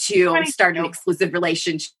foundation to start an exclusive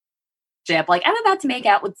relationship. Like, I'm about to make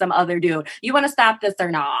out with some other dude. You want to stop this or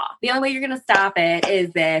not? The only way you're going to stop it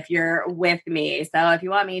is if you're with me. So if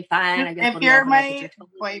you want me, fine. I guess if you're my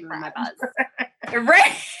boyfriend. My buzz.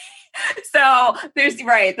 Right. So there's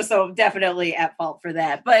right. So definitely at fault for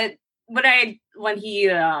that. But when he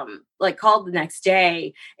like called the next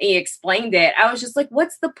day and he explained it, I was just like,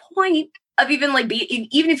 what's the point of even like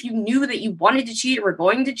even if you knew that you wanted to cheat or were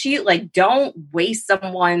going to cheat, like, don't waste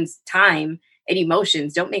someone's time and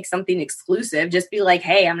emotions. Don't make something exclusive. Just be like,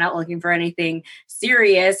 "Hey, I'm not looking for anything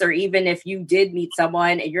serious." Or even if you did meet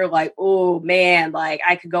someone and you're like, "Oh man, like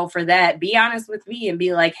I could go for that," be honest with me and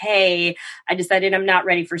be like, "Hey, I decided I'm not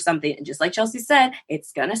ready for something." And just like Chelsea said,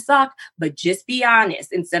 it's gonna suck, but just be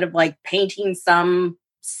honest instead of like painting some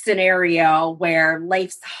scenario where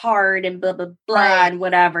life's hard and blah blah blah and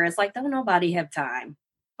whatever. It's like, don't nobody have time.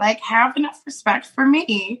 Like, have enough respect for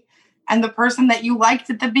me and the person that you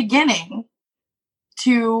liked at the beginning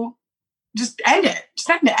to just end it.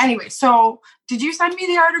 Just end it. Anyway, so did you send me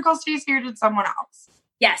the article, Stacey, or did someone else?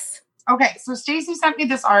 Yes. Okay, so Stacey sent me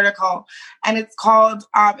this article, and it's called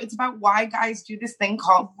it's about why guys do this thing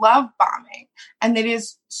called love bombing. And it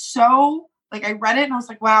is so, like, I read it and I was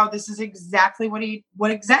like, wow, this is exactly what he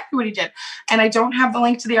did. And I don't have the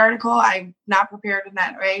link to the article. I'm not prepared in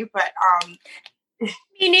that way, but me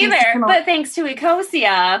neither. But thanks to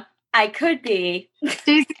Ecosia, I could be.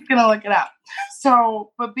 Stacey's gonna look it up.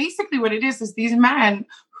 So, but basically what it is these men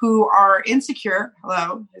who are insecure,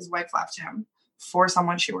 his wife left him for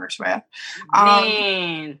someone she works with,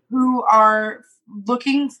 who are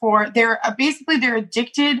looking for, they're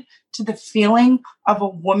addicted to the feeling of a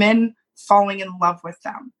woman falling in love with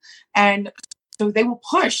them. And so they will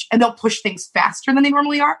push, and they'll push things faster than they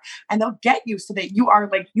normally are. And they'll get you so that you are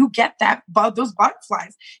like, you get those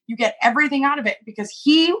butterflies. You get everything out of it because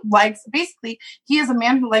he is a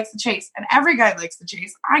man who likes to chase, and every guy likes to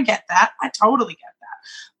chase. I get that. I totally get that.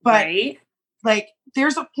 But like,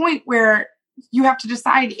 there's a point where you have to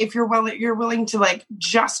decide if you're willing to like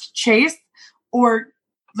just chase or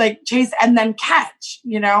like chase and then catch,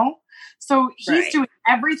 you know? So he's doing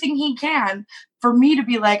everything he can for me to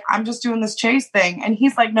be like, I'm just doing this chase thing. And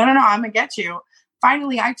he's like, no, I'm going to get you.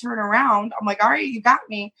 Finally, I turn around. I'm like, all right, you got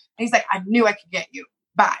me. And he's like, I knew I could get you.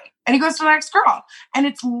 Bye. And he goes to the next girl. And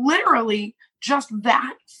it's literally just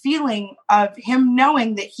that feeling of him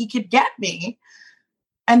knowing that he could get me.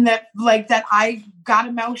 And that I got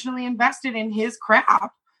emotionally invested in his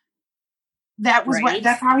crap. That was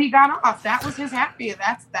that's how he got off. That was his happy.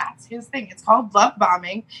 That's his thing. It's called love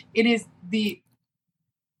bombing. It is the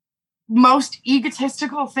most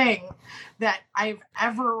egotistical thing that I've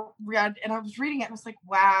ever read. And I was reading it and I was like,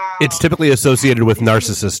 wow. It's typically associated with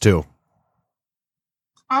narcissists too.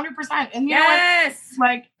 100%. And you know what?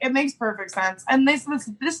 Like, it makes perfect sense. And this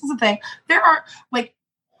is the thing. There are like,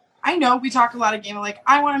 I know we talk a lot of game of like,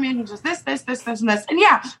 I want a man who does this, this, this, this, and this. And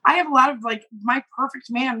yeah, I have a lot of like, my perfect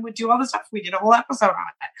man would do all the stuff. We did a whole episode on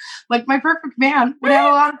it. Like, my perfect man would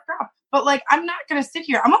have a lot of stuff. But like, I'm not going to sit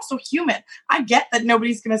here. I'm also human. I get that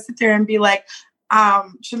nobody's going to sit there and be like,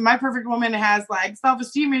 my perfect woman has like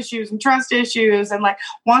self-esteem issues and trust issues and like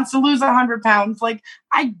wants to lose 100 pounds. Like,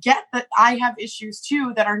 I get that I have issues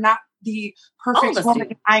too that are not the perfect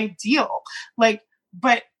woman ideal. Like,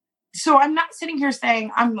 but so I'm not sitting here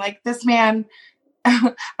saying I'm like this man.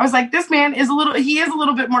 I was like, this man is he is a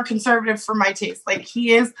little bit more conservative for my taste. Like,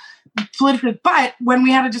 he is politically, but when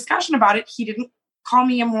we had a discussion about it, he didn't call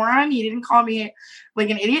me a moron. He didn't call me like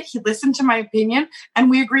an idiot. He listened to my opinion and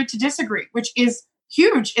we agreed to disagree, which is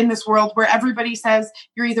huge in this world where everybody says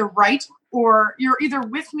you're either right or you're either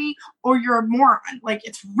with me or you're a moron. Like,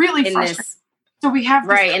 it's really frustrating. So we have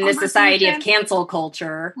in this society of cancel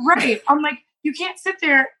culture. Right. I'm like, you can't sit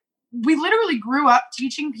there. We literally grew up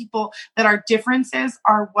teaching people that our differences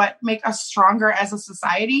are what make us stronger as a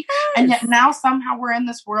society. Yes. And yet now somehow we're in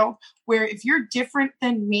this world where if you're different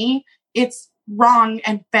than me, it's wrong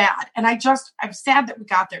and bad. And I'm sad that we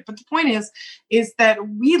got there. But the point is that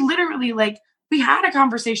we literally we had a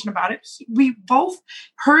conversation about it. We both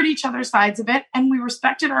heard each other's sides of it and we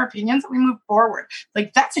respected our opinions and we moved forward.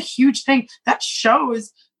 Like, that's a huge thing. That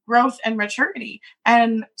shows growth and maturity.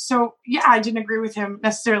 And so, yeah, I didn't agree with him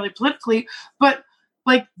necessarily politically, but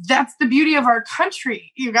like, that's the beauty of our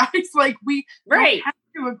country, you guys. Like, we don't have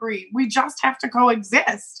to agree. We just have to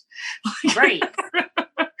coexist. Right.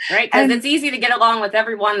 Right. Because it's easy to get along with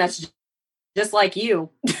everyone that's just like you.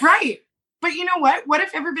 Right. But you know what? What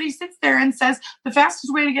if everybody sits there and says the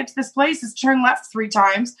fastest way to get to this place is turn left 3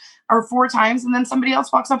 times or 4 times, and then somebody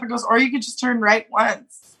else walks up and goes, or you could just turn right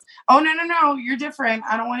once. Oh, no, you're different.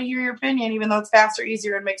 I don't want to hear your opinion, even though it's faster,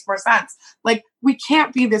 easier, and makes more sense. Like, we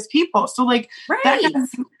can't be this people. So like, that kind of,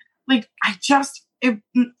 like,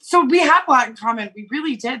 so we had a lot in common. We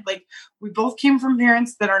really did. Like, we both came from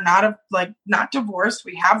parents that are not divorced.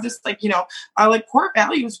 We have this, core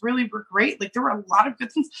values really were great. Like, there were a lot of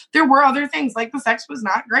good things. There were other things, like the sex was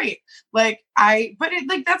not great. But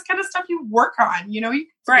that's kind of stuff you work on, you can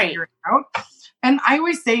figure it out. And I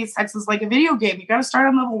always say sex is like a video game. You got to start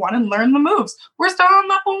on level 1 and learn the moves. We're still on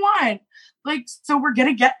level 1. Like, so we're going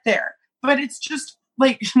to get there, but it's just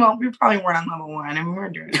like, well, we probably weren't on level 1 and we were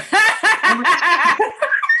doing it.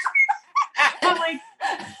 But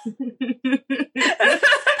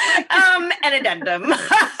an addendum.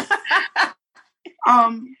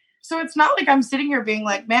 So it's not like I'm sitting here being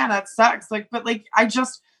like, man, that sucks. Like, but like,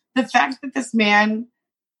 the fact that this man,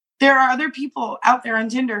 there are other people out there on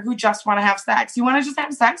Tinder who just want to have sex. You want to just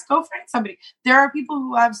have sex? Go find somebody. There are people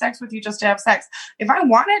who have sex with you just to have sex. If I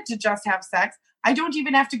wanted to just have sex, I don't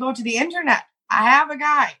even have to go to the internet. I have a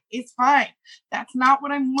guy. It's fine. That's not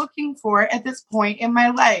what I'm looking for at this point in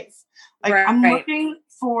my life. Like, I'm looking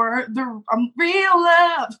for the real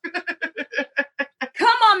love.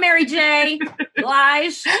 Come on, Mary J.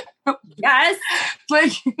 Blige. Yes.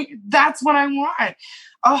 Like, that's what I want.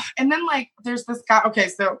 Oh, and then there's this guy. Okay,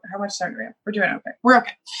 so how much time do we have? We're doing okay. We're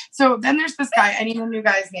okay. So then there's this guy. I need a new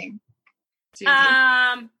guy's name.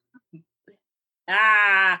 Scott.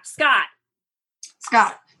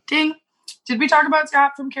 Scott. Ding. Did we talk about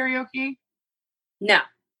Scott from karaoke? No.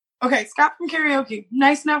 Okay, Scott from karaoke.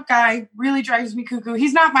 Nice enough guy. Really drives me cuckoo.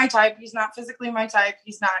 He's not my type. He's not physically my type.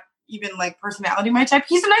 He's not even personality my type.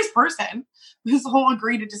 He's a nice person. This whole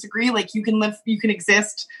agree to disagree, like, you can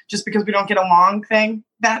exist just because we don't get along thing.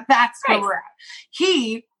 That's where we're at.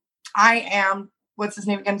 What's his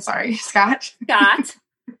name again? Sorry, Scott. Scott.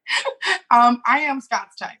 I am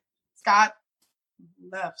Scott's type. Scott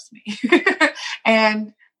loves me.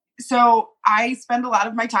 And so I spend a lot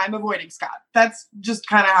of my time avoiding Scott. That's just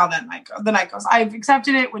kind of how the night goes. I've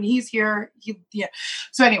accepted it when he's here.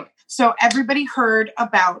 So anyway, so everybody heard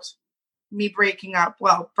about me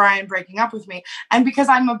Brian breaking up with me. And because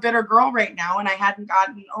I'm a bitter girl right now and I hadn't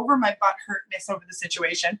gotten over my butt hurtness over the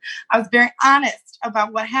situation, I was very honest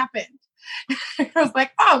about what happened. I was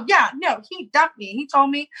like, oh yeah, no, he dumped me. He told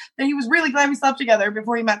me that he was really glad we slept together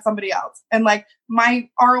before he met somebody else. And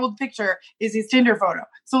our old picture is his Tinder photo.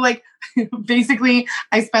 So basically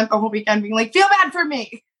I spent the whole weekend being like, feel bad for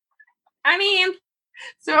me. I mean,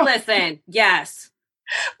 so listen, yes.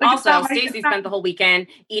 Also, Stacey spent the whole weekend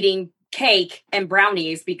eating cake and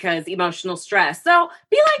brownies because emotional stress. So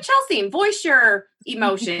be like Chelsea and voice your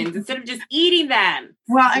emotions instead of just eating them.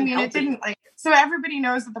 Well, I mean, it didn't so everybody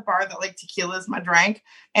knows at the bar that tequila is my drink.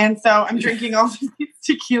 And so I'm drinking all these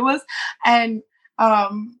tequilas and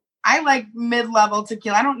I like mid-level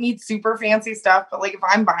tequila. I don't need super fancy stuff, but like if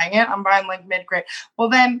I'm buying it, I'm buying like mid-grade. Well,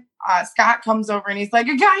 then Scott comes over and he's like,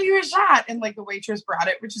 I got you a shot. And like the waitress brought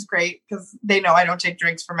it, which is great because they know I don't take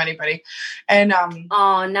drinks from anybody. And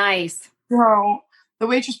oh, nice. so the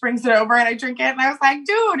waitress brings it over and I drink it. And I was like,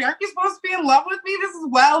 dude, aren't you supposed to be in love with me? This is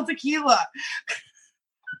well tequila.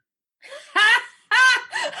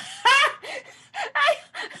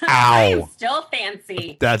 I am Ow. still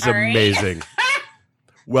fancy. That's all right? amazing.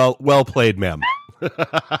 Well played, ma'am. So he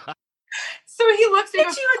looks at me Did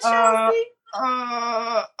and you, goes, Chelsea?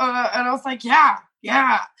 and I was like, yeah.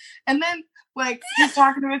 And then like he's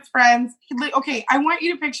talking to his friends. He's like, okay, I want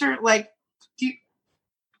you to picture like,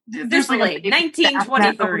 there's like Sicily,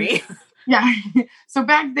 1923. Yeah. So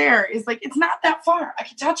back there is like, it's not that far. I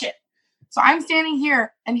can touch it. So I'm standing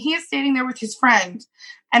here and he is standing there with his friend.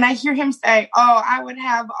 And I hear him say, oh, I would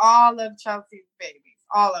have all of Chelsea's babies,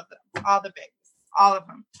 all of them, all the babies, all of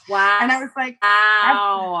them. Wow. And I was like,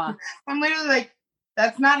 Wow. I'm literally like,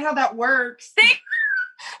 that's not how that works.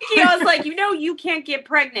 I was like, you can't get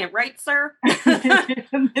pregnant, right, sir?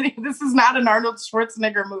 This is not an Arnold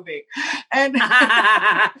Schwarzenegger movie. And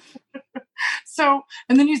so,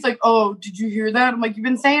 and then he's like, oh, did you hear that? I'm like, you've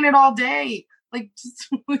been saying it all day. Like, just,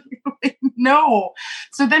 no.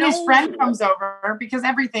 So then his friend comes over because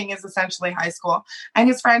everything is essentially high school. And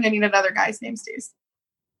his friend, I need another guy's name, Stace.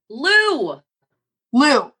 Lou.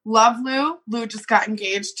 Love Lou. Lou just got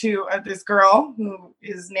engaged to this girl who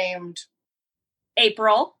is named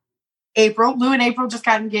April. Lou and April just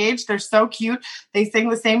got engaged. They're so cute. They sing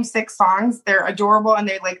the same 6 songs. They're adorable and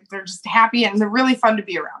they're just happy and they're really fun to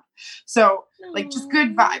be around. So like just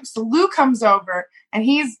good vibes. So Lou comes over and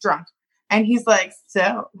he's drunk and he's like,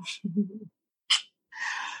 so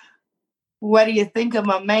what do you think of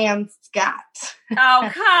my man Scott?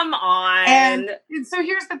 Oh, come on. And so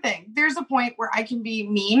here's the thing. There's a point where I can be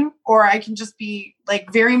mean or I can just be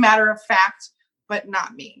like very matter of fact, but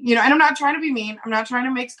not mean. And I'm not trying to be mean. I'm not trying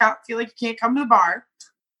to make Scott feel like he can't come to the bar.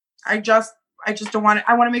 I just don't want it.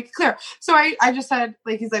 I want to make it clear. So I just said,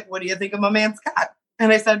 like, he's like, what do you think of my man Scott?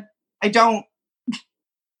 And I said, I don't.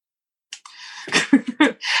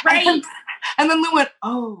 Right. And then Lou went,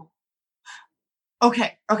 oh,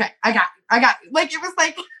 okay. I got you. Like, it was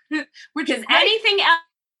like, which is Because anything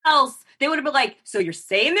else, they would have been like, so you're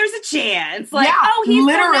saying there's a chance. Like, Yeah, oh, he's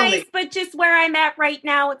literally. so nice, but just where I'm at right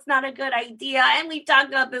now, it's not a good idea. And we've talked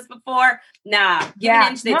about this before. Nah, give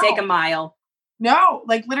an inch, they take a mile. No,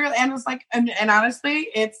 like literally, and it's like, and honestly,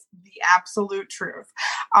 it's the absolute truth.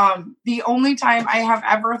 The only time I have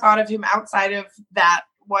ever thought of him outside of that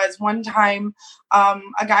was one time a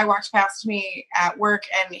guy walked past me at work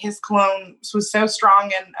and his cologne was so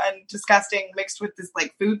strong and disgusting mixed with this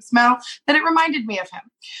like food smell that it reminded me of him.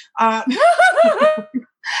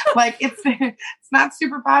 Like it's not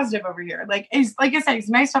super positive over here. Like I said, he's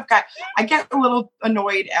a nice tough guy. I get a little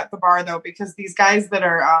annoyed at the bar though, because these guys that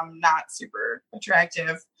are not super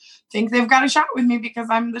attractive think they've got a shot with me because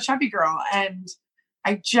I'm the chubby girl. And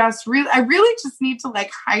I really just need to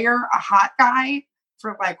like hire a hot guy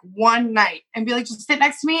for like one night and be like, just sit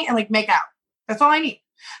next to me and like make out. That's all I need.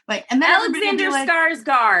 Like, and then Alexander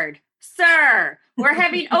Skarsgård, sir, we're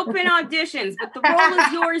having open auditions, but the role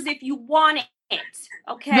is yours if you want it.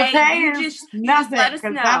 Okay, you just let us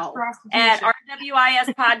know at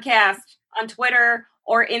RWIS Podcast on Twitter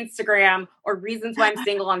or Instagram or Reasons Why I'm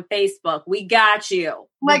Single on Facebook. We got you.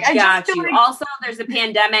 Like, We got you. like, Also, there's a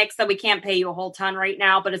pandemic, so we can't pay you a whole ton right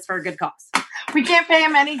now, but it's for a good cause. we can't pay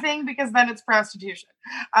him anything because then it's prostitution.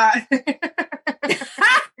 That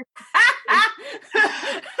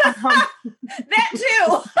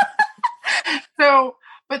too. So,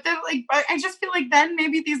 but then like, I just feel like then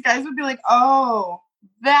maybe these guys would be like, oh,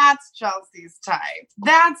 that's Chelsea's type.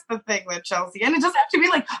 That's the thing with Chelsea. And it doesn't have to be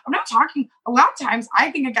like, I'm not talking, a lot of times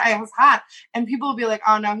I think a guy is hot and people will be like,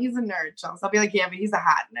 oh no, he's a nerd, Chelsea. I'll be like, yeah, but he's a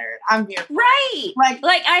hot nerd. I'm here. Right.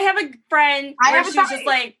 Like I have a friend where she's just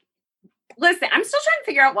like, listen, I'm still trying to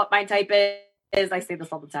figure out what my type is. I say this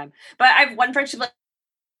all the time. But I have one friend, she's like,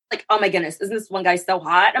 oh my goodness, isn't this one guy so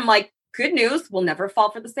hot? I'm like, good news, we'll never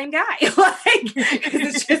fall for the same guy. Like, because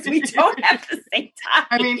it's just we don't have the same time.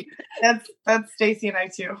 I mean, that's Stacy and I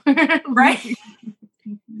too. Right?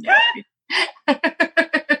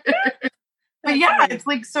 But yeah, it's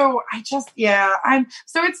like, so so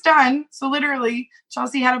it's done. So literally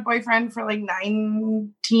Chelsea had a boyfriend for like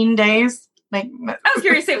 19 days. Like, I was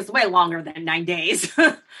curious to say it was way longer than 9 days.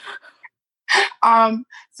 So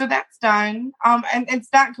that's done. And it's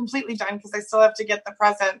not completely done because I still have to get the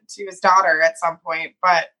present to his daughter at some point,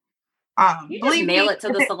 but, you just mail it to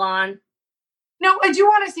the salon. No, I do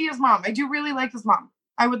want to see his mom. I do really like his mom.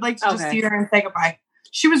 I would like to just see her and say goodbye.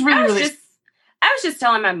 She was really, really. I was just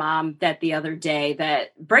telling my mom that the other day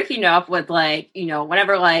that breaking up with like, you know,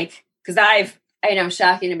 whenever like, because I know,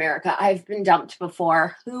 shocking America, I've been dumped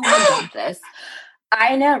before. Who would dump this?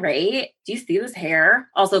 I know, right? Do you see this hair?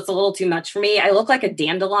 Also, it's a little too much for me. I look like a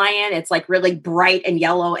dandelion. It's like really bright and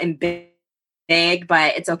yellow and big,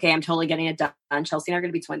 but it's okay. I'm totally getting it done. Chelsea and I are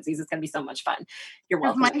going to be twinsies. It's going to be so much fun. You're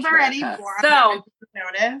welcome. Mine's already America. blonde. So,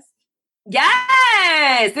 notice.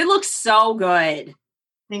 Yes, it looks so good.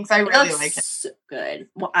 Thanks, I really like it. So good.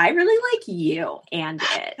 Well, I really like you and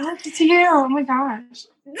it. I like it to you. Oh my gosh.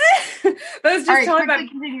 But I was just telling my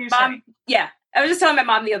mom. mom. Yeah, I was just telling my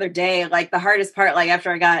mom the other day, like the hardest part, like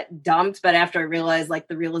after I got dumped, but after I realized like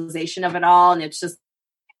the realization of it all, and it's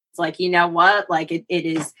like, you know what, like it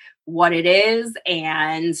is what it is,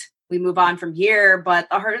 and we move on from here. But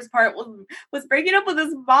the hardest part was breaking up with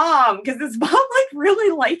his mom, because his mom like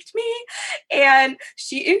really liked me, and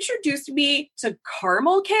she introduced me to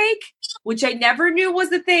caramel cake, which I never knew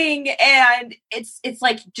was a thing. And it's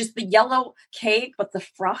like just the yellow cake, but the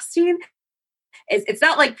frosting it's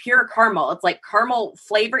not like pure caramel. It's like caramel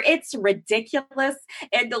flavor. It's ridiculous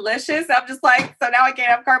and delicious. I'm just like, so now I can't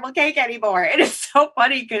have caramel cake anymore. And it's so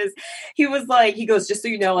funny because he goes, just so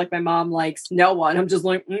you know, like my mom likes no one. I'm just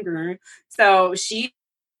like, mm-hmm. So she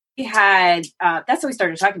had, that's how we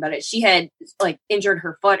started talking about it. She had like injured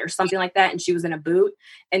her foot or something like that, and she was in a boot.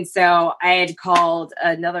 And so I had called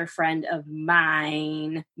another friend of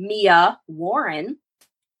mine, Mia Warren,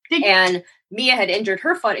 and Mia had injured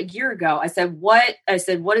her foot a year ago. I said, what is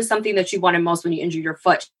something that you wanted most when you injured your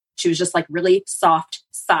foot? She was just like, really soft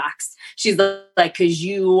socks. She's like, because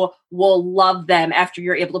you will love them after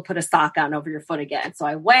you're able to put a sock on over your foot again. So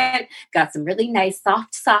I went, got some really nice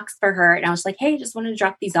soft socks for her. And I was like, hey, just wanted to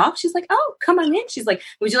drop these off. She's like, oh, come on in. She's like,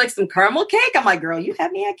 would you like some caramel cake? I'm like, girl, you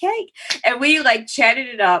have me a cake. And we like chatted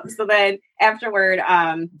it up. So then afterward,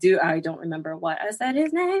 I don't remember what I said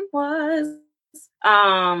his name was.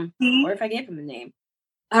 Or if I gave him a name.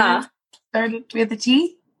 Started with a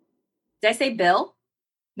T? Did I say Bill?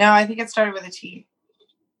 No, I think it started with a T.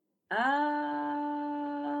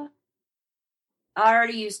 I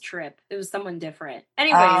already used Trip. It was someone different.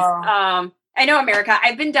 Anyways, I know America.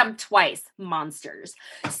 I've been dumped twice. Monsters.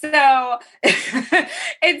 So,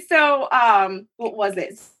 and so, what was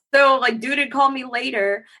it? So, like, dude had called me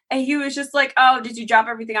later, and he was just like, oh, did you drop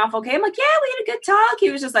everything off okay? I'm like, yeah, we had a good talk.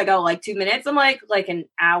 He was just like, oh, like 2 minutes? I'm like an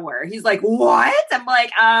hour. He's like, what? I'm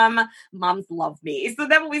like, moms love me. So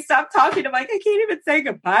then when we stopped talking, I'm like, I can't even say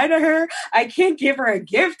goodbye to her. I can't give her a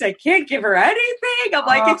gift. I can't give her anything. I'm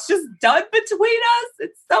like, it's just done between us.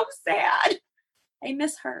 It's so sad. I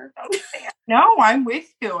miss her. No, I'm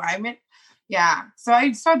with you. Yeah. So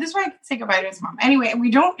this way I can say goodbye to his mom. Anyway,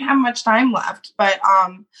 we don't have much time left, but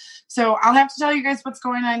so I'll have to tell you guys what's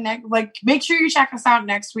going on next. Like, make sure you check us out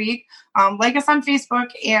next week. Like us on Facebook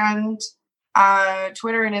and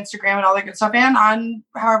Twitter and Instagram and all that good stuff. And on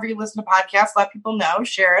however you listen to podcasts, let people know,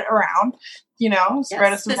 share it around,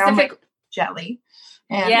 spread us some like jelly.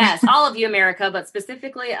 And yes, all of you, America, but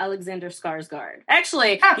specifically Alexander Skarsgård.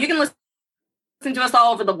 Actually, you can listen to us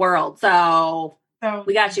all over the world. So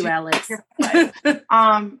we got you, Alex.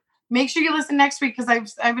 Make sure you listen next week because I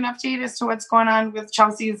have an update as to what's going on with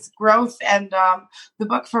Chelsea's growth and the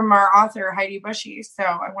book from our author, Heidi Bushy. So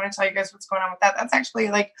I want to tell you guys what's going on with that. That's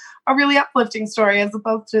actually like a really uplifting story as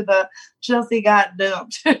opposed to the Chelsea got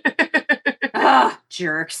dumped.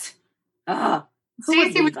 Jerks.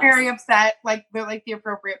 Stacey was very upset, like they're like the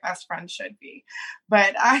appropriate best friend should be.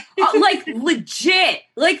 But like legit,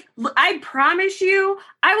 like I promise you,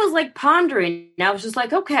 I was like pondering. I was just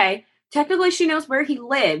like, okay, technically she knows where he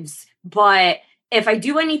lives, but if I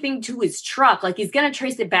do anything to his truck, like he's gonna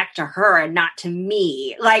trace it back to her and not to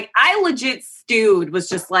me. Like I legit stewed, was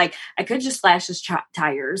just like, I could just slash his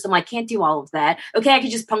tires. I'm like, can't do all of that. Okay, I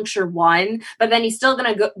could just puncture one, but then he's still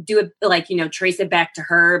gonna go do it, like, trace it back to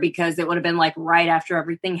her because it would have been like right after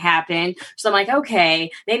everything happened. So I'm like,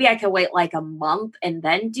 okay, maybe I could wait like a month and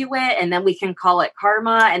then do it, and then we can call it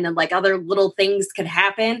karma, and then like other little things could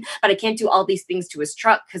happen, but I can't do all these things to his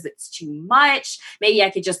truck because it's too much. Maybe I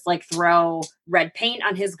could just like throw red paint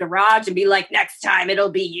on his garage and be like, next time it'll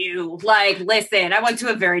be you. Like, listen, I went to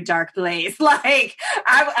a very dark place. Like,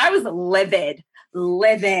 I was livid.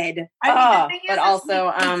 But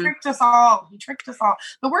also, he tricked us all.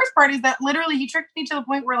 The worst part is that literally he tricked me to the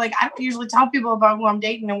point where like I don't usually tell people about who I'm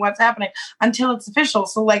dating and what's happening until it's official.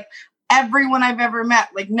 So like everyone I've ever met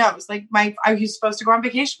like knows. Like he was supposed to go on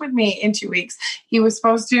vacation with me in 2 weeks. He was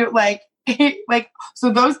supposed to like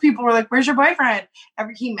so those people were like, where's your boyfriend?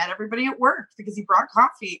 He met everybody at work because he brought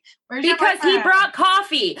coffee. Because he brought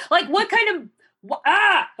coffee. Like what kind of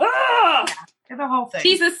Get the whole thing.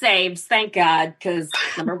 Jesus saves, thank God, because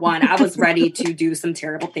number one, I was ready to do some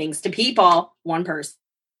terrible things to people, one person.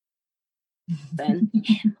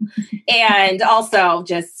 And also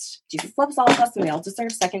just Jesus loves all of us and we all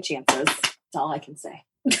deserve second chances. That's all I can say.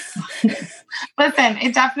 Listen,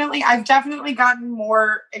 I've definitely gotten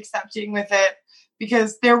more accepting with it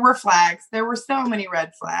because there were flags. There were so many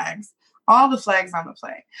red flags. All the flags on the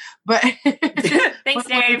play. But thanks,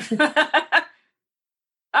 Dave.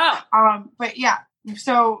 But yeah,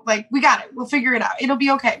 so like we got it. We'll figure it out. It'll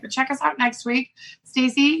be okay. But check us out next week.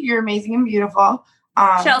 Stacey, you're amazing and beautiful.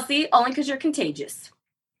 Chelsea, only because you're contagious.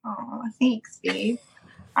 Oh, thanks, babe.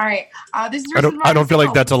 All right. This is I don't feel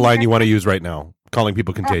like that's a line you want to use right now. Calling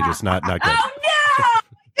people contagious, not good. Oh no!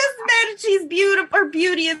 Just mad she's beautiful or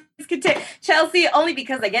beauty is contagious. Chelsea, only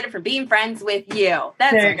because I get it from being friends with you.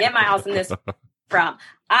 That's where I get my awesomeness from.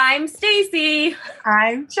 I'm Stacey.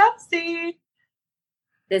 I'm Chelsea.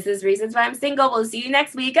 This is Reasons Why I'm Single. We'll see you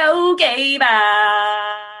next week. Okay,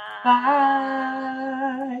 bye.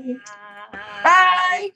 Bye. Bye.